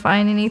never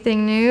find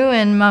anything new.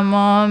 And my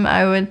mom,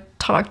 I would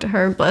talk to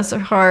her, bless her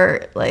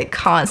heart, like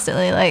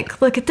constantly,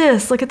 like, look at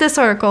this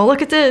article,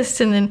 look at this.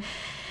 And then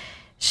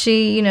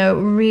she,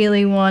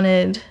 really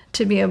wanted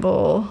to be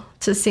able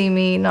to see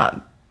me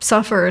not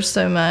suffer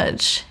so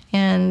much.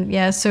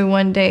 And so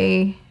one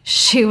day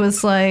she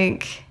was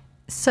like,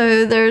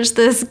 so there's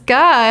this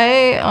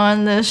guy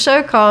on the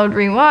show called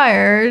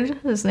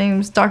Rewired. His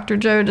name's Dr.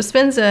 Joe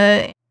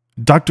Dispenza.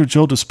 Dr.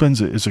 Joe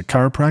Dispenza is a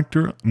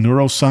chiropractor,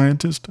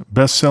 neuroscientist,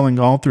 best-selling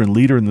author, and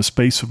leader in the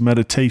space of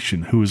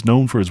meditation, who is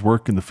known for his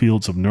work in the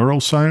fields of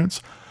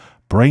neuroscience,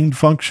 brain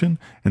function,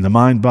 and the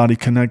mind-body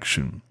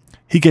connection.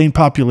 He gained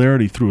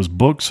popularity through his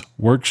books,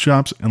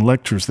 workshops, and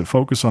lectures that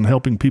focus on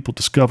helping people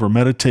discover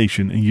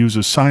meditation and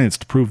uses science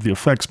to prove the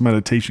effects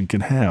meditation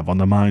can have on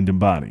the mind and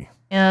body.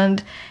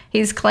 And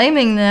he's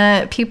claiming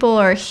that people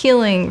are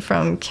healing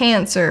from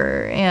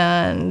cancer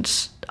and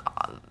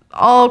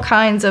all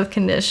kinds of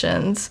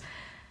conditions.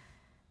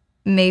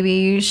 Maybe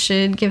you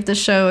should give the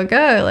show a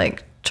go,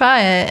 like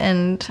try it.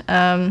 And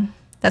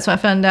that's when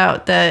I found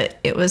out that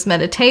it was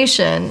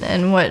meditation,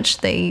 in which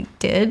they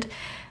did.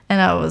 And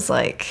I was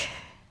like,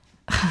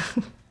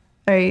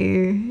 are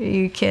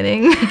you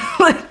kidding?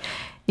 Like,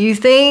 you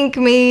think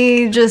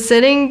me just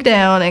sitting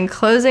down and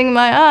closing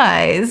my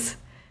eyes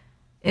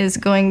is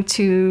going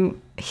to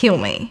heal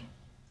me?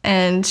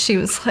 And she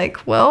was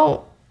like,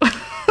 well,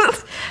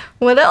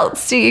 what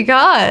else do you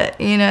got?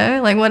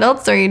 Like, what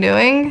else are you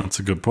doing? That's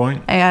a good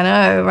point. I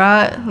know,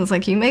 right? I was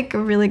like, you make a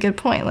really good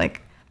point.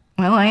 Like,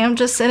 well, I am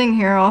just sitting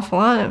here awful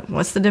lot.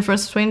 What's the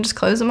difference between just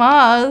closing my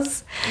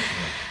eyes?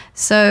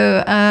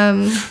 So,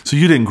 so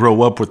you didn't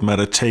grow up with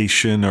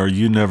meditation, or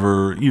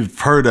you've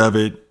heard of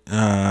it,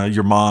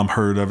 your mom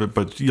heard of it,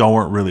 but y'all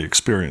weren't really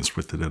experienced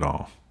with it at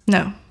all.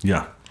 No.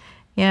 Yeah.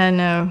 Yeah,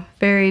 no,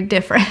 very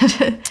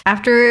different.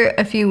 After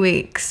a few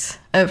weeks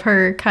of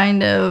her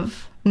kind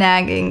of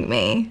nagging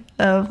me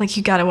of like,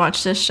 you got to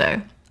watch this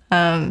show,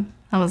 I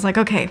was like,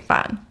 okay,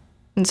 fine.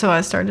 And so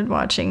I started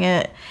watching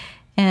it,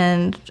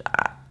 and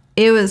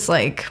it was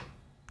like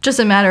just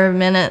a matter of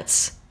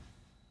minutes.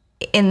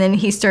 And then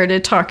he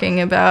started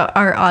talking about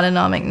our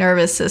autonomic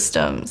nervous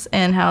systems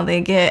and how they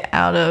get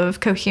out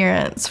of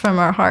coherence from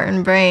our heart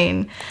and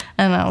brain.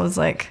 And I was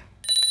like,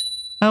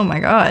 oh my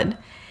God.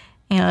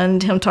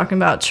 And him talking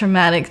about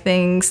traumatic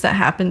things that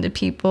happen to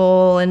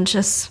people, and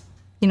just,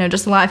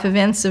 just life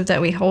events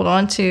that we hold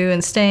on to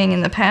and staying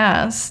in the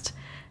past,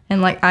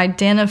 and like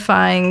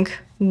identifying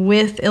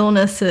with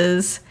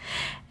illnesses.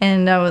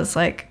 And I was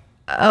like,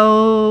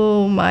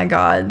 oh my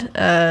God,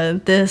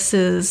 this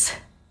is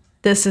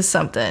this is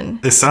something.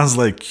 It sounds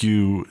like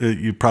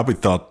you probably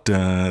thought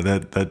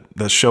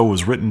that show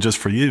was written just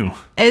for you.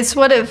 It's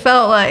what it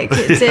felt like.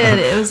 It did.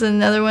 It was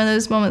another one of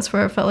those moments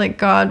where I felt like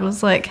God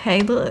was like,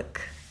 hey,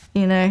 look,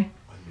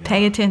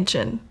 pay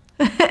attention.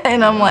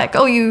 And I'm like,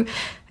 oh, you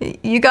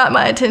got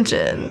my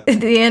attention.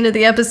 At the end of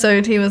the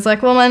episode, he was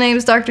like, well, my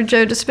name's Dr.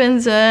 Joe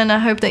Dispenza, and I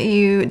hope that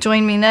you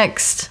join me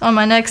on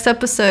my next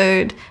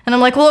episode. And I'm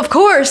like, well, of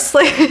course.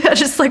 Like, I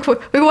just like,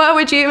 why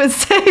would you even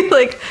say,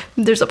 like,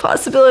 there's a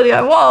possibility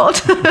I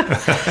won't?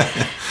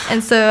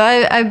 And so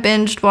I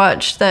binged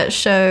watched that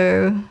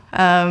show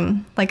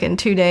like in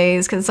 2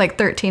 days, because it's like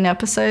 13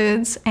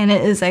 episodes, and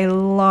it is a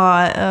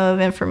lot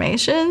of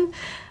information.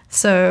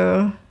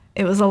 So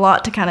it was a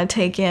lot to kind of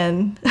take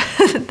in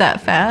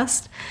that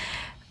fast.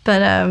 But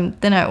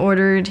then I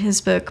ordered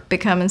his book,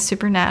 Becoming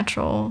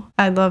Supernatural.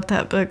 I loved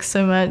that book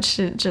so much.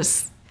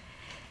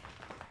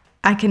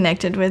 I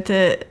connected with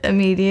it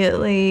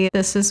immediately.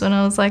 This is when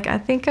I was like, I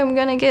think I'm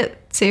going to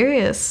get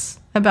serious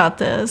about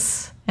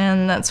this.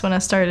 And that's when I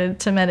started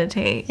to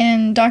meditate.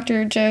 In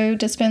Dr. Joe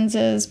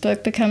Dispenza's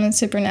book, Becoming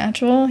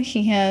Supernatural,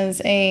 he has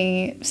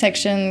a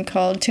section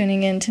called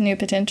Tuning Into New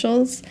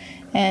Potentials.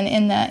 And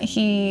in that,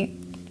 he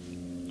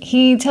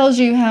tells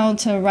you how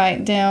to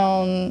write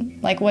down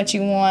like what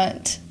you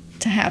want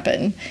to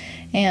happen.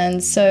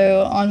 And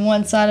so on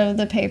one side of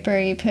the paper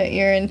you put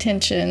your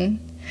intention,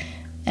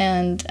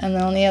 and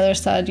then on the other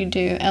side you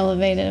do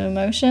elevated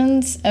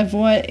emotions of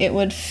what it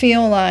would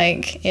feel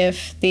like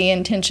if the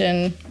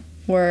intention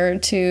were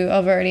to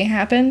have already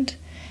happened.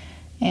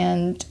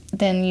 And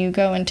then you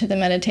go into the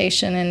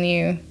meditation and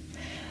you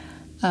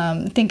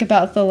think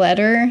about the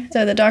letter.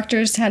 So the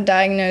doctors had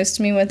diagnosed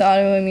me with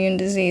autoimmune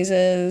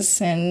diseases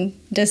and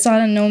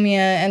dysautonomia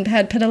and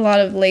had put a lot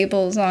of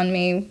labels on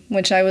me,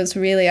 which I was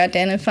really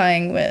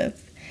identifying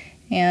with.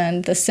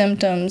 And the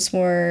symptoms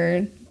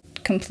were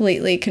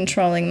completely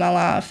controlling my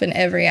life in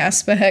every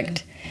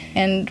aspect.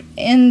 And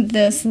in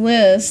this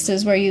list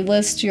is where you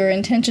list your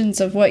intentions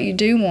of what you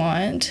do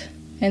want.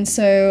 And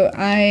so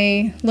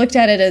I looked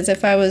at it as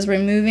if I was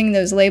removing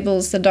those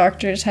labels the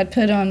doctors had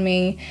put on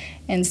me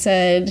and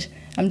said,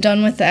 I'm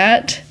done with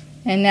that,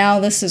 and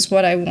now this is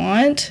what I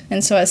want.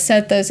 And so I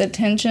set those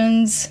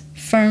intentions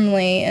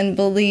firmly and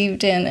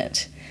believed in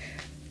it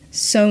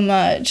so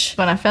much.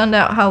 When I found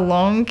out how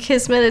long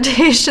his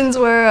meditations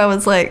were, I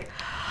was like,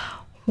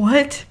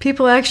 what?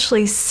 People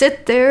actually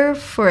sit there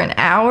for an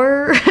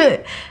hour?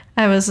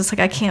 I was just like,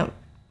 I can't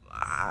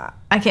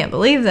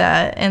believe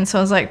that. And so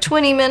I was like,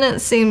 20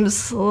 minutes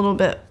seems a little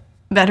bit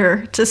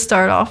better to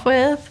start off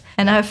with.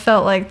 And I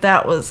felt like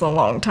that was a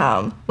long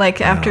time. Like,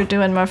 after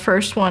doing my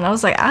first one, I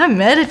was like, I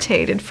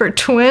meditated for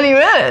 20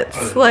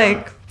 minutes.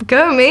 Like,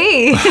 go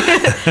me.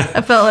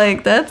 I felt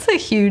like that's a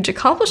huge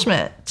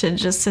accomplishment to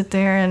just sit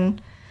there.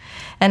 And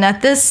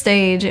at this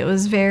stage, it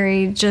was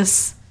very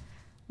just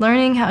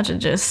learning how to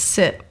just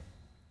sit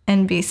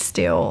and be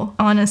still.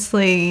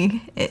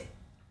 Honestly,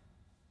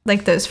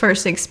 like those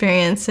first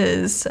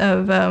experiences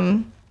of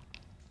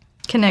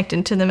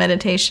connecting to the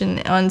meditation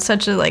on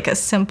such a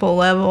simple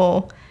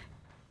level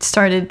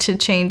started to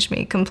change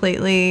me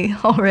completely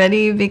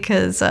already,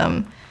 because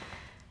I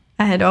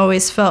had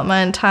always felt my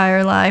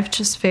entire life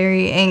just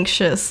very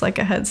anxious, like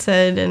I had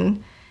said,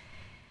 and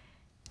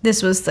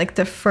this was like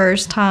the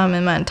first time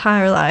in my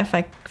entire life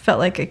I felt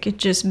like I could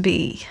just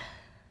be,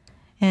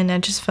 and I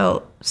just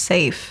felt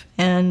safe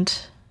and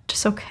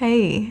just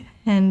okay.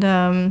 And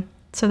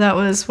so that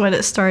was what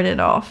it started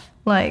off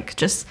like,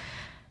 just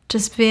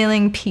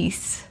feeling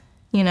peace.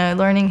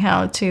 Learning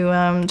how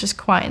to just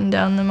quieten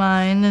down the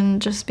mind and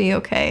just be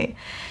okay.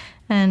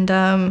 And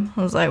I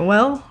was like,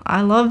 well, I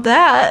love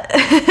that.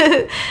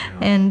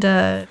 And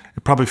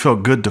it probably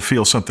felt good to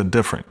feel something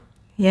different.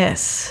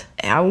 Yes.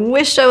 I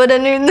wish I would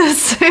have known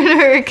this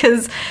sooner,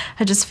 because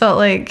I just felt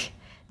like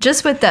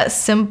just with that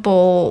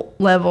simple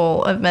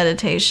level of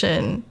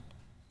meditation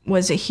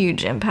was a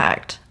huge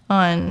impact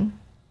on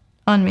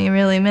me,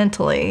 really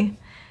mentally.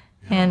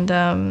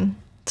 And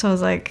so I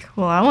was like,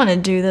 well, I want to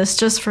do this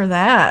just for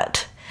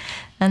that.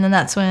 And then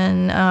that's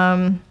when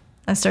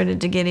I started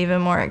to get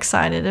even more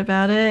excited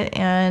about it.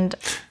 And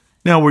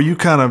now, were you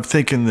kind of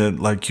thinking that,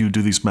 like, you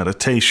do these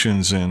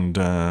meditations and,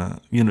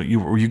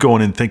 were you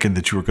going in thinking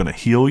that you were going to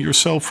heal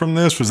yourself from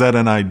this? Was that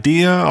an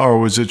idea? Or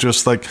was it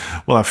just like,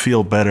 well, I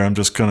feel better, I'm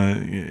just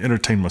going to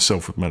entertain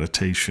myself with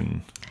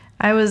meditation?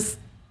 I was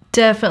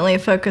definitely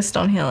focused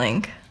on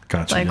healing.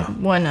 Gotcha.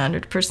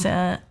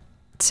 100%.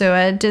 So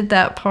I did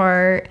that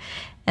part.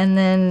 And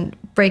then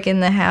breaking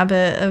the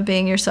habit of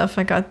being yourself,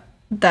 I got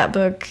that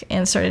book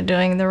and started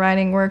doing the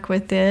writing work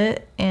with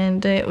it.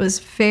 And it was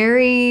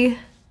very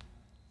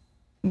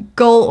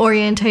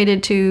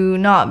goal-orientated to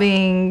not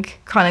being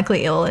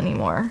chronically ill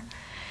anymore.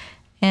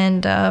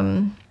 And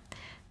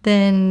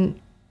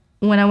then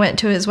when I went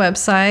to his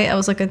website, I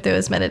was looking through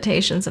his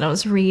meditations and I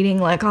was reading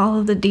like all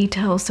of the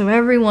details, so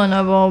every one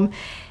of them.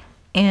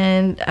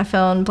 And I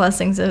found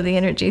Blessings of the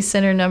Energy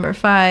Center number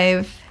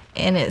 5.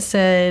 And it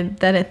said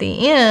that at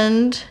the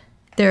end,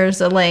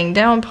 there's a laying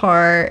down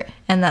part,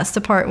 and that's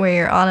the part where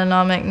your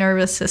autonomic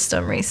nervous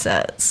system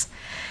resets.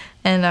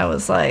 And I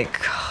was like,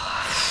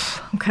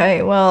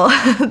 okay, well,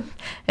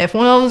 if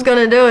one of them's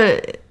gonna do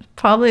it, it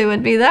probably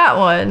would be that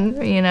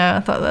one. You know, I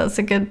thought that was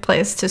a good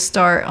place to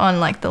start on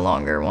like the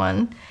longer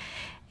one.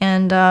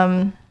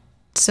 And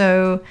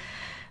so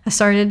I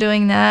started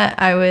doing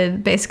that. I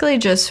would basically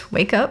just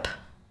wake up,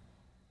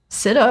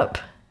 sit up,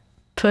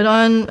 put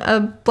on a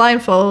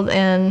blindfold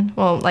and,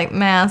 well, like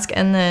mask,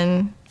 and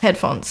then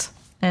headphones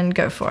and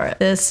go for it.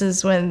 This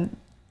is when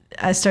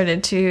I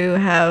started to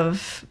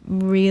have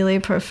really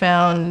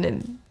profound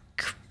and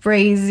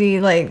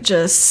crazy, like,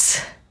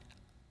 just,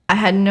 I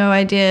had no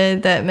idea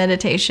that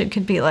meditation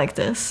could be like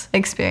this,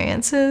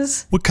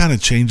 experiences. What kind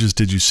of changes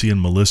did you see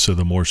in Melissa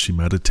the more she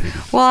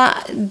meditated? Well,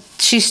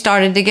 she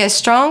started to get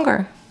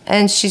stronger,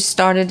 and she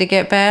started to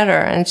get better,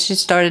 and she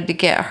started to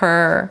get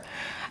her,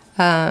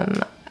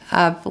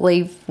 I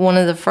believe one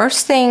of the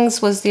first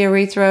things was the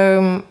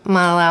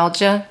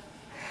erythromyalgia,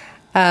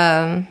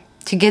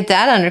 to get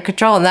that under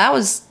control. And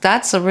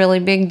that's a really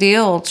big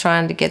deal,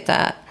 trying to get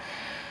that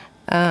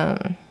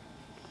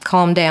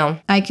calm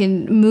down. I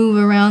could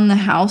move around the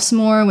house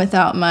more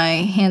without my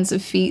hands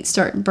and feet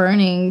start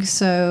burning.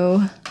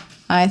 So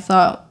I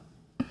thought,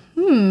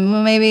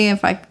 well, maybe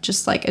if I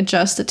just like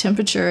adjust the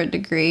temperature a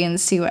degree and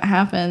see what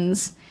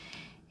happens.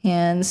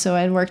 And so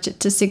I worked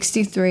it to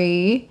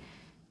 63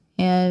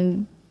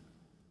 and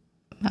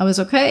I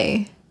was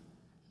okay.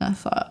 I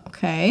thought,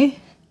 okay.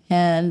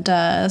 And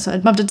so I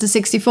bumped it to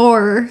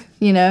 64,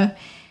 you know.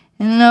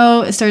 And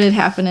no, it started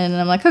happening, and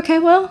I'm like, okay,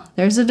 well,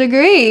 there's a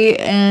degree.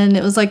 And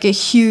it was like a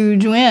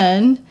huge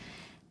win.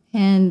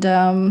 And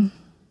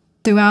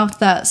throughout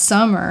that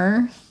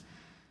summer,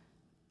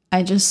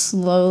 I just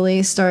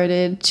slowly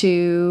started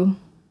to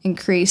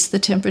increase the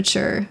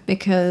temperature,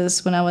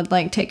 because when I would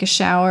like take a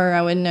shower,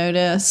 I would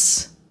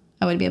notice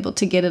I would be able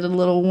to get it a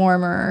little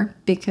warmer,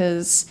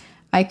 because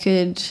I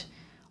could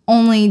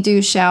only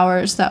do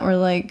showers that were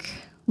like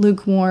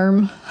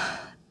lukewarm,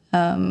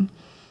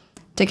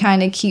 to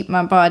kind of keep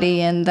my body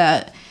in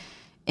that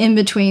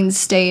in-between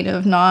state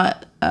of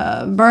not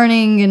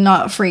burning and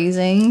not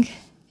freezing.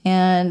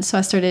 And so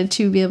I started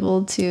to be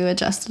able to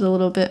adjust it a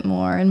little bit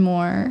more and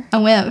more. I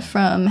went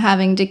from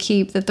having to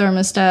keep the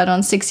thermostat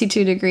on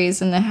 62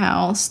 degrees in the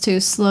house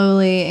to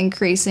slowly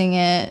increasing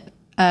it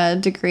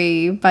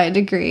degree by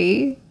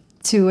degree,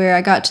 to where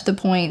I got to the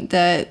point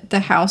that the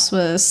house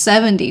was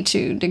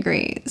 72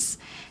 degrees.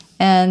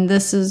 And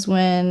this is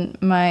when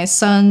my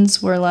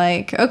sons were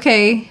like,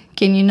 okay,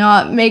 can you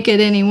not make it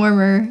any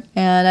warmer?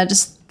 And I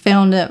just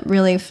found it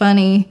really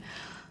funny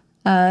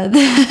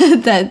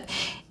that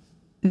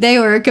they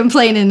were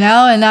complaining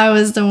now and I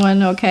was the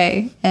one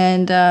okay.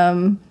 And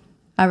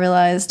I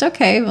realized,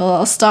 okay, well,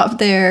 I'll stop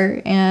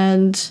there.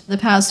 And the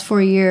past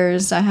 4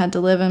 years, I had to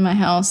live in my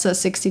house at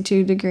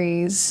 62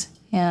 degrees.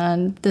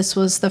 And this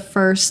was the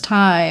first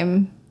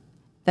time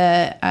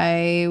that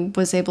I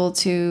was able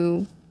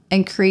to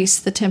increase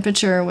the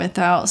temperature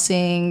without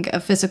seeing a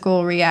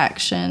physical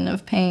reaction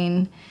of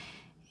pain.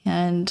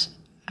 And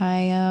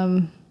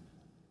I,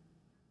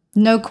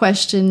 no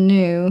question,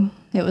 knew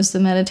it was the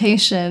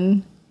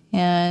meditation,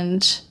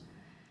 and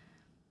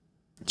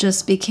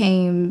just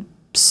became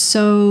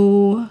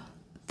so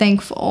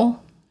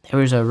thankful. There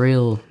was a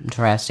real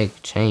drastic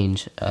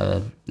change.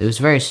 It was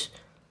very,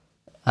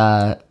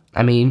 I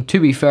mean, to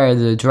be fair,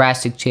 the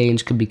drastic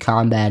change could be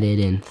combated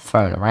and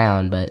thrown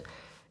around, but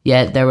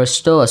yet there was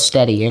still a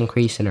steady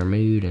increase in her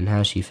mood and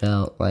how she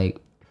felt. Like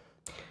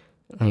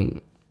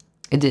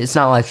it's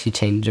not like she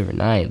changed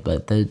overnight,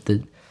 but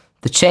the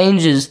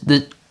changes,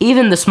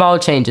 even the small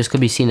changes could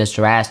be seen as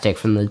drastic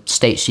from the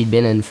state she'd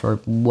been in for,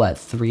 what,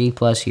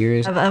 3+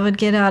 years? I would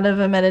get out of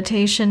a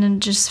meditation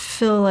and just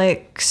feel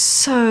like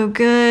so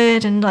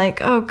good and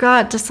like, oh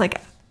God, just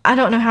like, I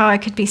don't know how I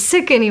could be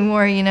sick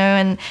anymore, you know?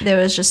 And there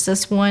was just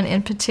this one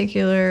in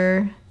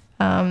particular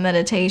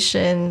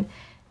meditation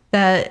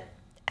that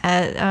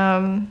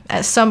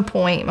at some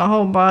point my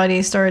whole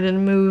body started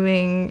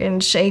moving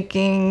and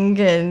shaking,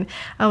 and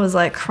I was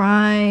like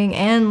crying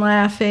and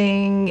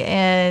laughing,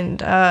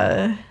 and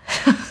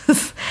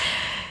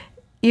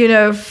you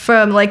know,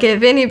 from like,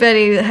 if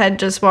anybody had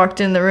just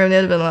walked in the room, they'd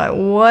have been like,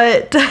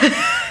 what the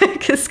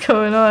heck is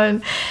going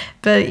on?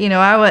 But you know,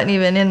 I wasn't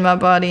even in my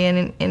body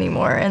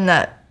anymore in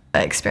that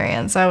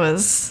experience. I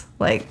was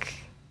like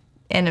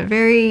in a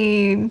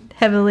very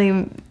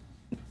heavily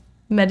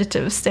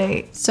meditative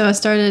state. So I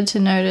started to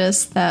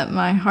notice that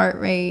my heart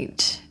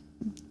rate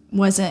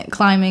wasn't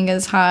climbing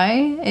as high.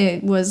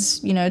 It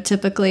was, you know,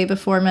 typically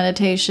before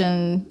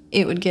meditation,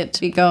 it would get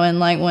to be going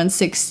like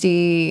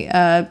 160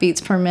 beats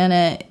per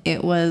minute.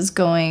 It was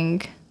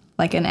going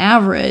like an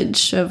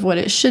average of what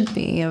it should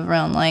be,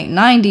 around like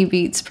 90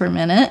 beats per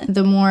minute.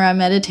 The more I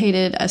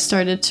meditated, I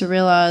started to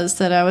realize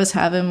that I was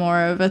having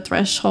more of a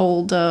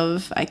threshold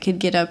of I could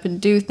get up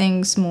and do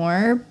things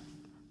more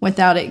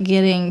without it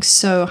getting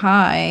so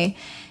high.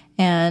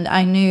 And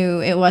I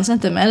knew it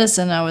wasn't the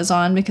medicine I was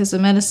on, because the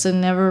medicine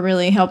never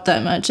really helped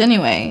that much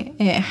anyway.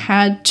 It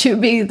had to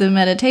be the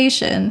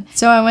meditation.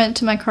 So I went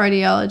to my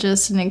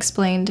cardiologist and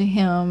explained to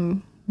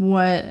him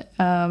what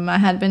I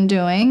had been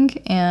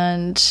doing,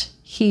 and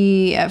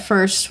he at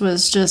first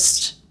was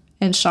just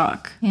in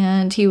shock,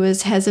 and he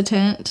was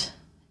hesitant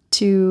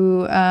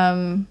to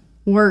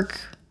work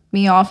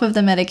me off of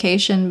the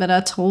medication, but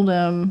I told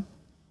him,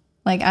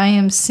 like, I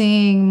am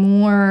seeing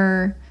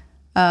more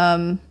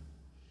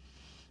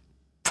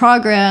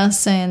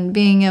progress and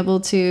being able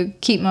to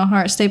keep my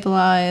heart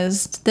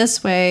stabilized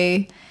this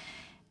way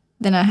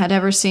than I had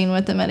ever seen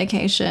with the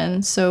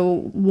medication.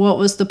 So what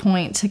was the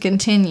point to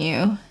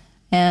continue?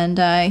 And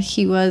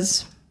he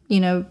was,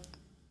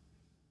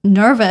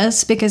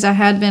 nervous because I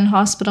had been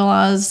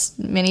hospitalized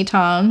many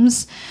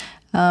times,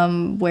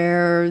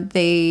 where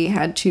they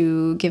had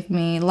to give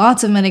me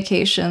lots of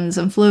medications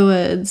and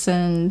fluids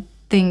and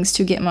things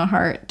to get my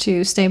heart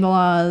to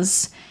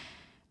stabilize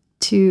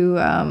to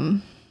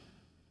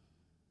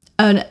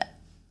an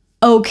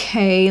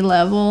okay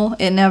level.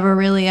 It never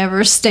really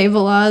ever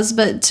stabilized,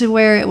 but to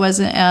where it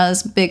wasn't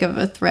as big of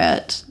a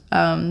threat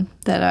that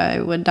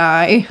I would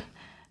die,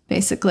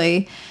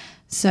 basically.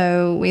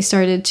 So we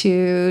started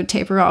to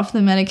taper off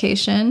the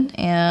medication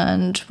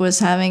and was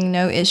having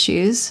no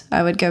issues.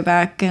 I would go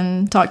back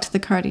and talk to the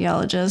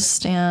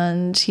cardiologist,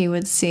 and he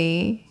would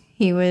stand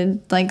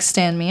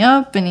me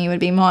up, and he would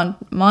be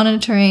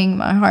monitoring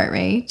my heart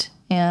rate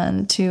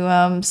and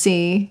to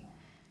see,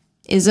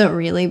 is it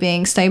really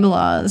being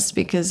stabilized?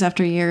 Because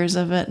after years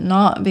of it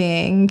not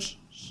being,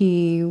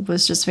 he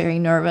was just very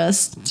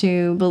nervous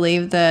to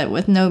believe that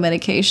with no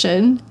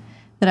medication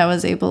that I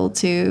was able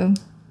to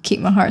keep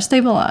my heart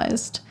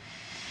stabilized.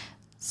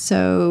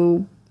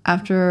 So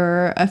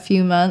after a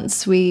few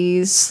months,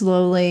 we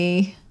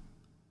slowly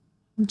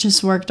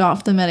just worked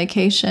off the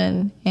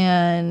medication,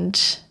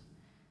 and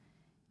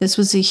this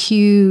was a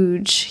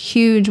huge,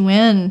 huge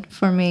win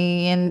for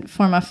me and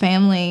for my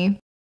family.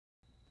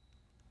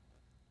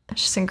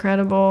 It's just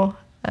incredible.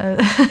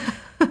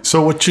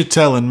 So what you're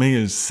telling me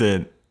is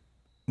that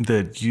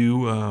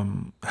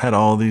you had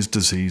all these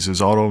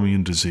diseases,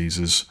 autoimmune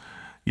diseases.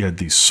 You had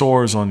these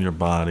sores on your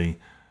body.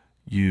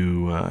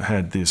 You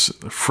had these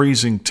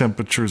freezing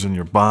temperatures in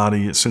your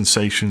body,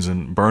 sensations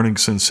and burning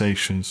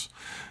sensations.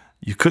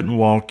 You couldn't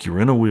walk. You were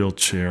in a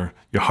wheelchair.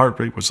 Your heart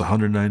rate was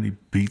 190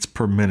 beats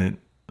per minute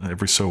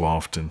every so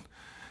often.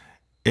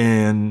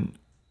 And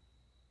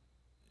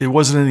it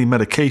wasn't any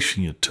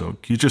medication you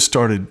took. You just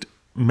started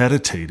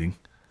meditating.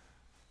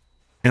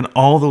 And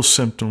all those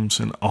symptoms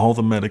and all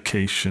the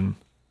medication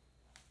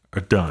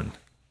are done.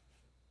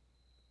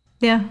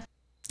 Yeah.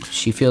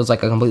 She feels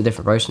like a completely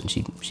different person.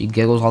 She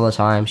giggles all the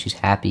time. She's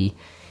happy.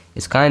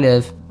 It's kind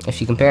of,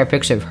 if you compare a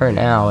picture of her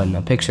now and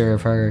a picture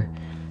of her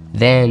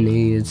then,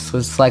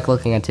 it's like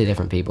looking at two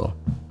different people.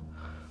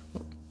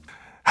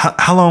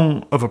 How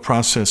long of a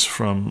process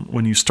from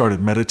when you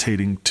started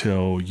meditating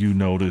till you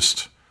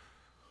noticed,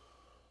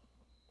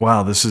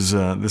 wow, this is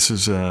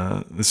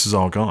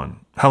all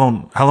gone? How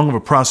long of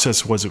a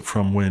process was it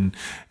from when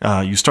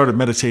you started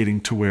meditating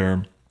to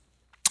where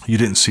you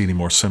didn't see any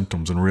more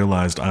symptoms and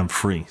realized I'm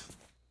free?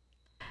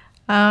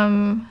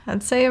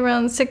 I'd say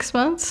around 6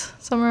 months,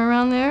 somewhere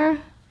around there,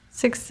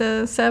 6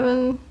 to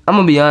 7. I'm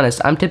gonna be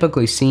honest. I'm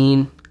typically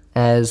seen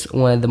as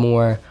one of the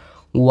more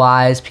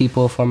wise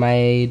people for my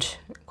age,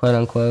 quote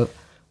unquote.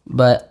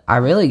 But I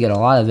really get a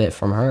lot of it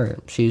from her.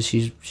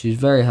 She's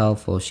very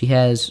helpful.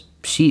 She's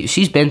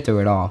been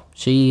through it all.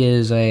 She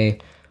has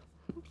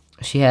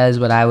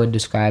what I would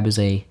describe as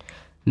a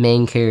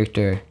main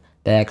character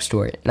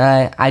backstory,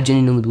 and I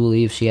genuinely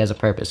believe she has a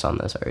purpose on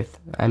this earth.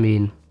 I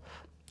mean,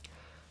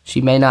 she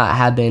may not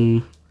have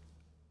been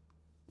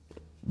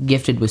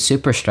gifted with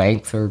super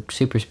strength or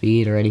super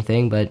speed or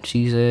anything, but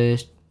she's a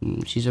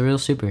real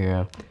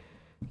superhero.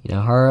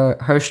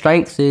 Her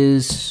strength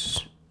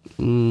is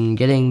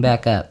getting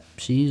back up.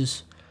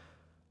 She's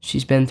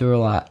been through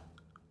a lot,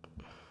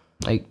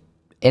 like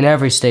in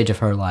every stage of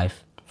her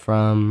life.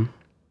 She's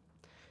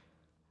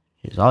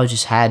always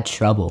just had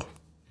trouble,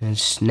 and it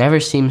just never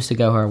seems to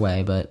go her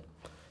way. But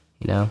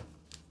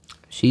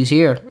she's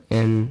here,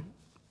 and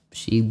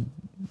she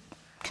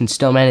can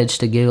still manage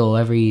to giggle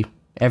every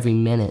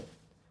minute.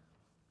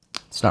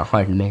 It's not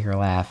hard to make her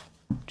laugh.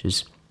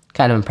 Just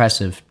kind of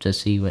impressive to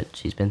see what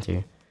she's been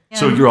through. Yeah.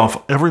 So you're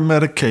off every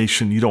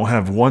medication. You don't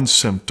have one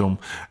symptom,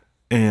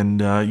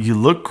 and you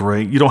look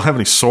great. You don't have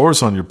any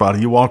sores on your body.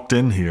 You walked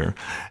in here.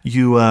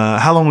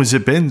 How long has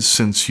it been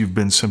since you've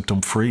been symptom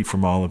free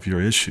from all of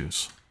your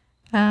issues?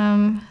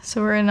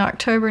 So we're in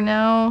October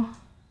now.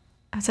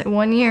 I'd say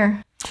 1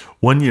 year.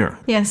 1 year.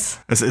 Yes.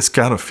 It's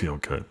got to feel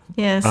good.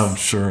 Yes. I'm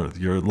sure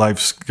your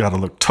life's got to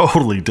look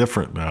totally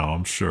different now,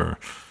 I'm sure.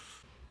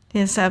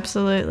 Yes,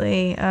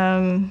 absolutely.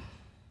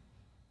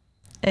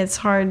 It's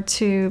hard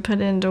to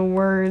put into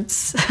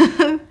words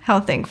how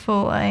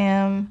thankful I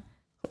am.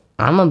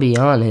 I'm gonna be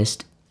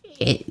honest,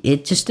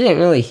 it just didn't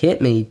really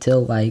hit me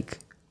till like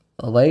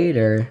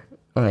later,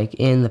 like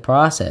in the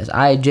process.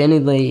 I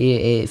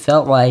genuinely, it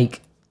felt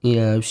like,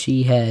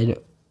 she had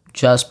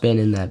just been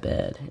in that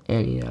bed,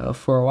 and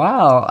for a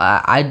while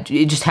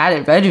it just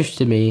hadn't registered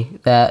to me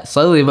that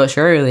slowly but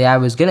surely I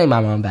was getting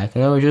my mom back.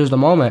 And there was just a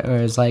moment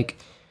where it's like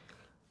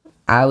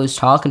I was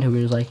talking to her,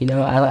 it was like,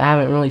 I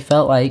haven't really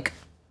felt like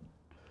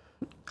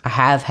I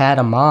have had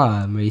a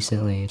mom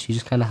recently, and she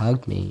just kind of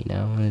hugged me, you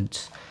know. And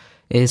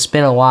it's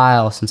been a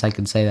while since I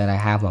could say that I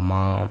have a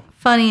mom.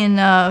 Funny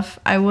enough,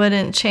 I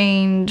wouldn't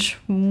change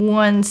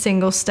one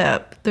single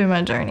step through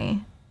my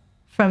journey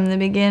from the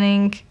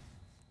beginning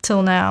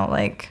till now.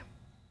 Like,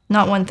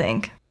 not one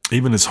thing.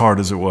 Even as hard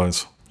as it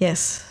was.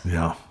 Yes.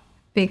 Yeah.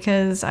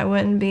 Because I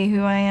wouldn't be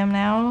who I am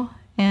now.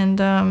 And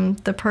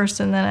the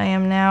person that I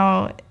am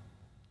now,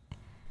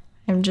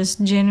 I'm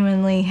just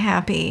genuinely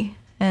happy.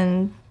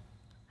 And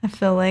I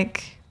feel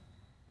like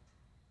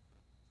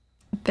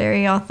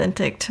very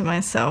authentic to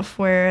myself.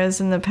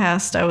 Whereas in the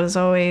past, I was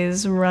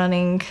always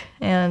running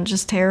and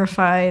just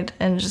terrified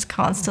and just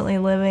constantly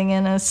living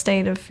in a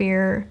state of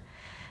fear.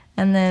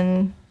 And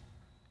then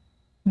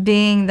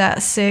being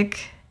that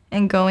sick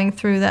and going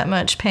through that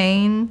much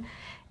pain,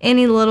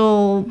 any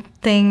little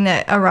thing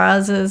that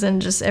arises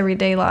in just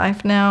everyday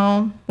life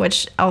now,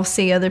 which I'll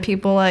see other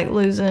people like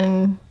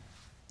losing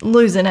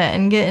it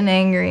and getting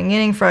angry and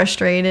getting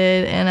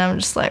frustrated, and I'm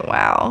just like,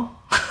 wow.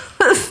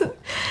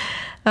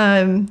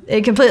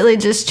 It completely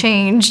just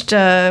changed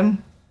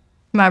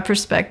my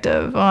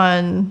perspective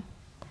on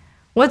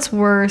what's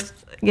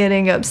worth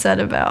getting upset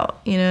about,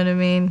 you know what I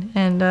mean?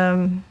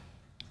 And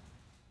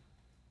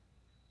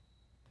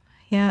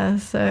yeah,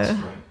 so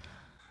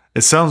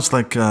it sounds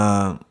like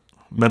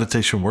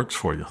meditation works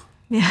for you.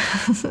 Yeah.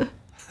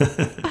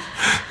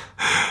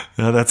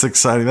 Yeah, that's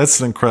exciting. That's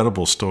an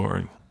incredible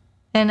story.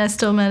 And I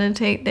still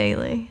meditate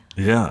daily.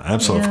 Yeah,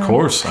 absolutely. Yeah. Of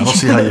course. I don't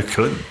see how you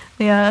couldn't.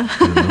 Yeah.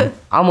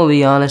 I'm gonna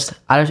be honest.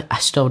 I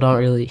still don't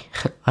really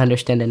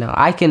understand it now.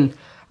 I'm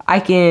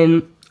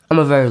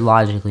a very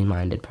logically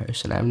minded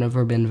person. I've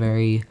never been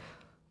very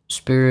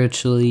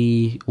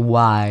spiritually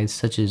wise,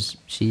 such as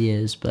she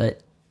is.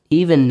 But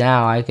even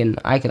now, I can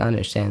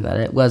understand that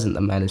it wasn't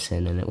the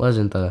medicine, and it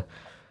wasn't the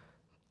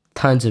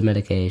tons of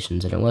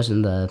medications, and it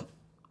wasn't the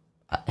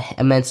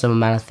immense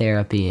amount of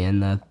therapy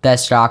and the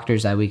best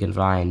doctors that we can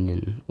find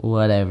and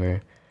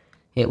whatever.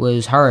 It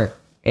was her.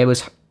 It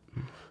was,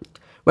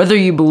 whether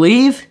you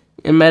believe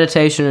in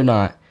meditation or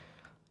not,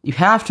 you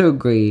have to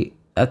agree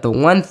that the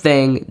one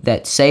thing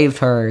that saved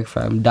her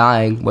from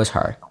dying was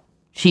her.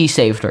 She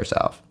saved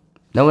herself.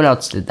 No one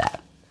else did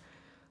that.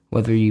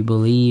 Whether you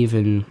believe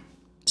in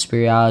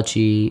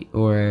spirituality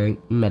or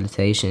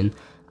meditation,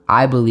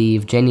 I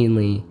believe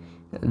genuinely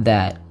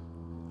that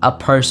a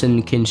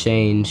person can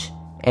change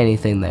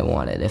anything they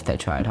wanted if they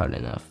tried hard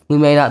enough. We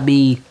may not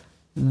be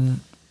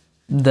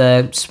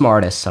the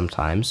smartest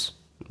sometimes.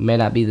 We may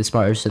not be the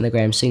smartest in the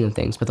grand scheme of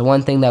things, but the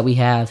one thing that we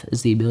have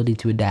is the ability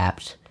to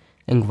adapt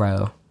and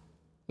grow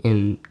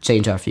and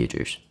change our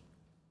futures.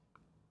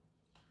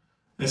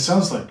 It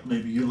sounds like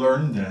maybe you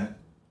learned that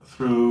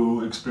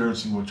through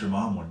experiencing what your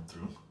mom went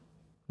through.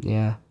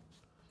 Yeah.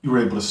 You were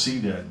able to see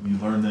that. You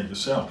learned that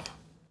yourself.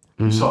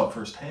 You saw it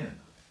firsthand.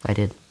 I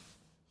did.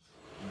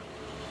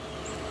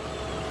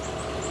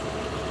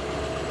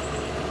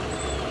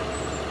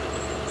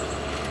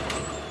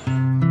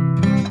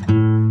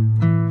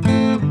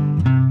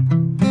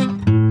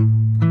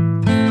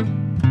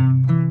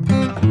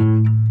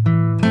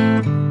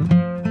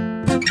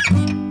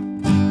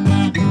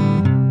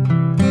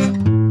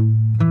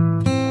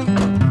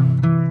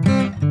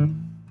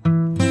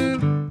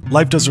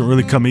 Life doesn't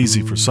really come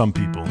easy for some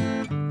people.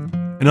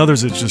 In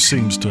others, it just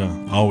seems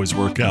to always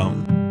work out.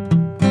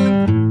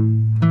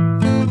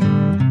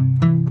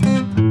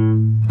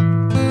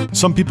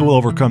 Some people will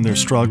overcome their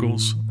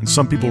struggles, and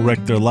some people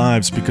wreck their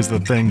lives because of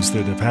the things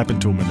that have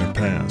happened to them in their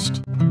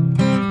past.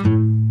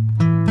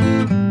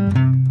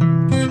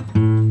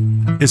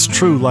 It's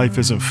true, life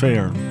isn't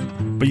fair,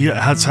 but yeah,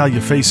 that's how you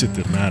face it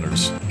that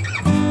matters.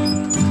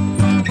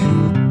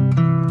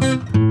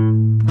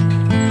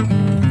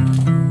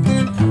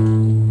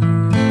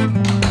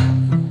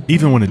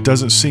 Even when it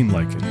doesn't seem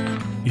like it,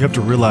 you have to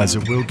realize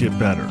it will get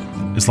better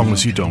as long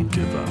as you don't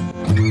give up.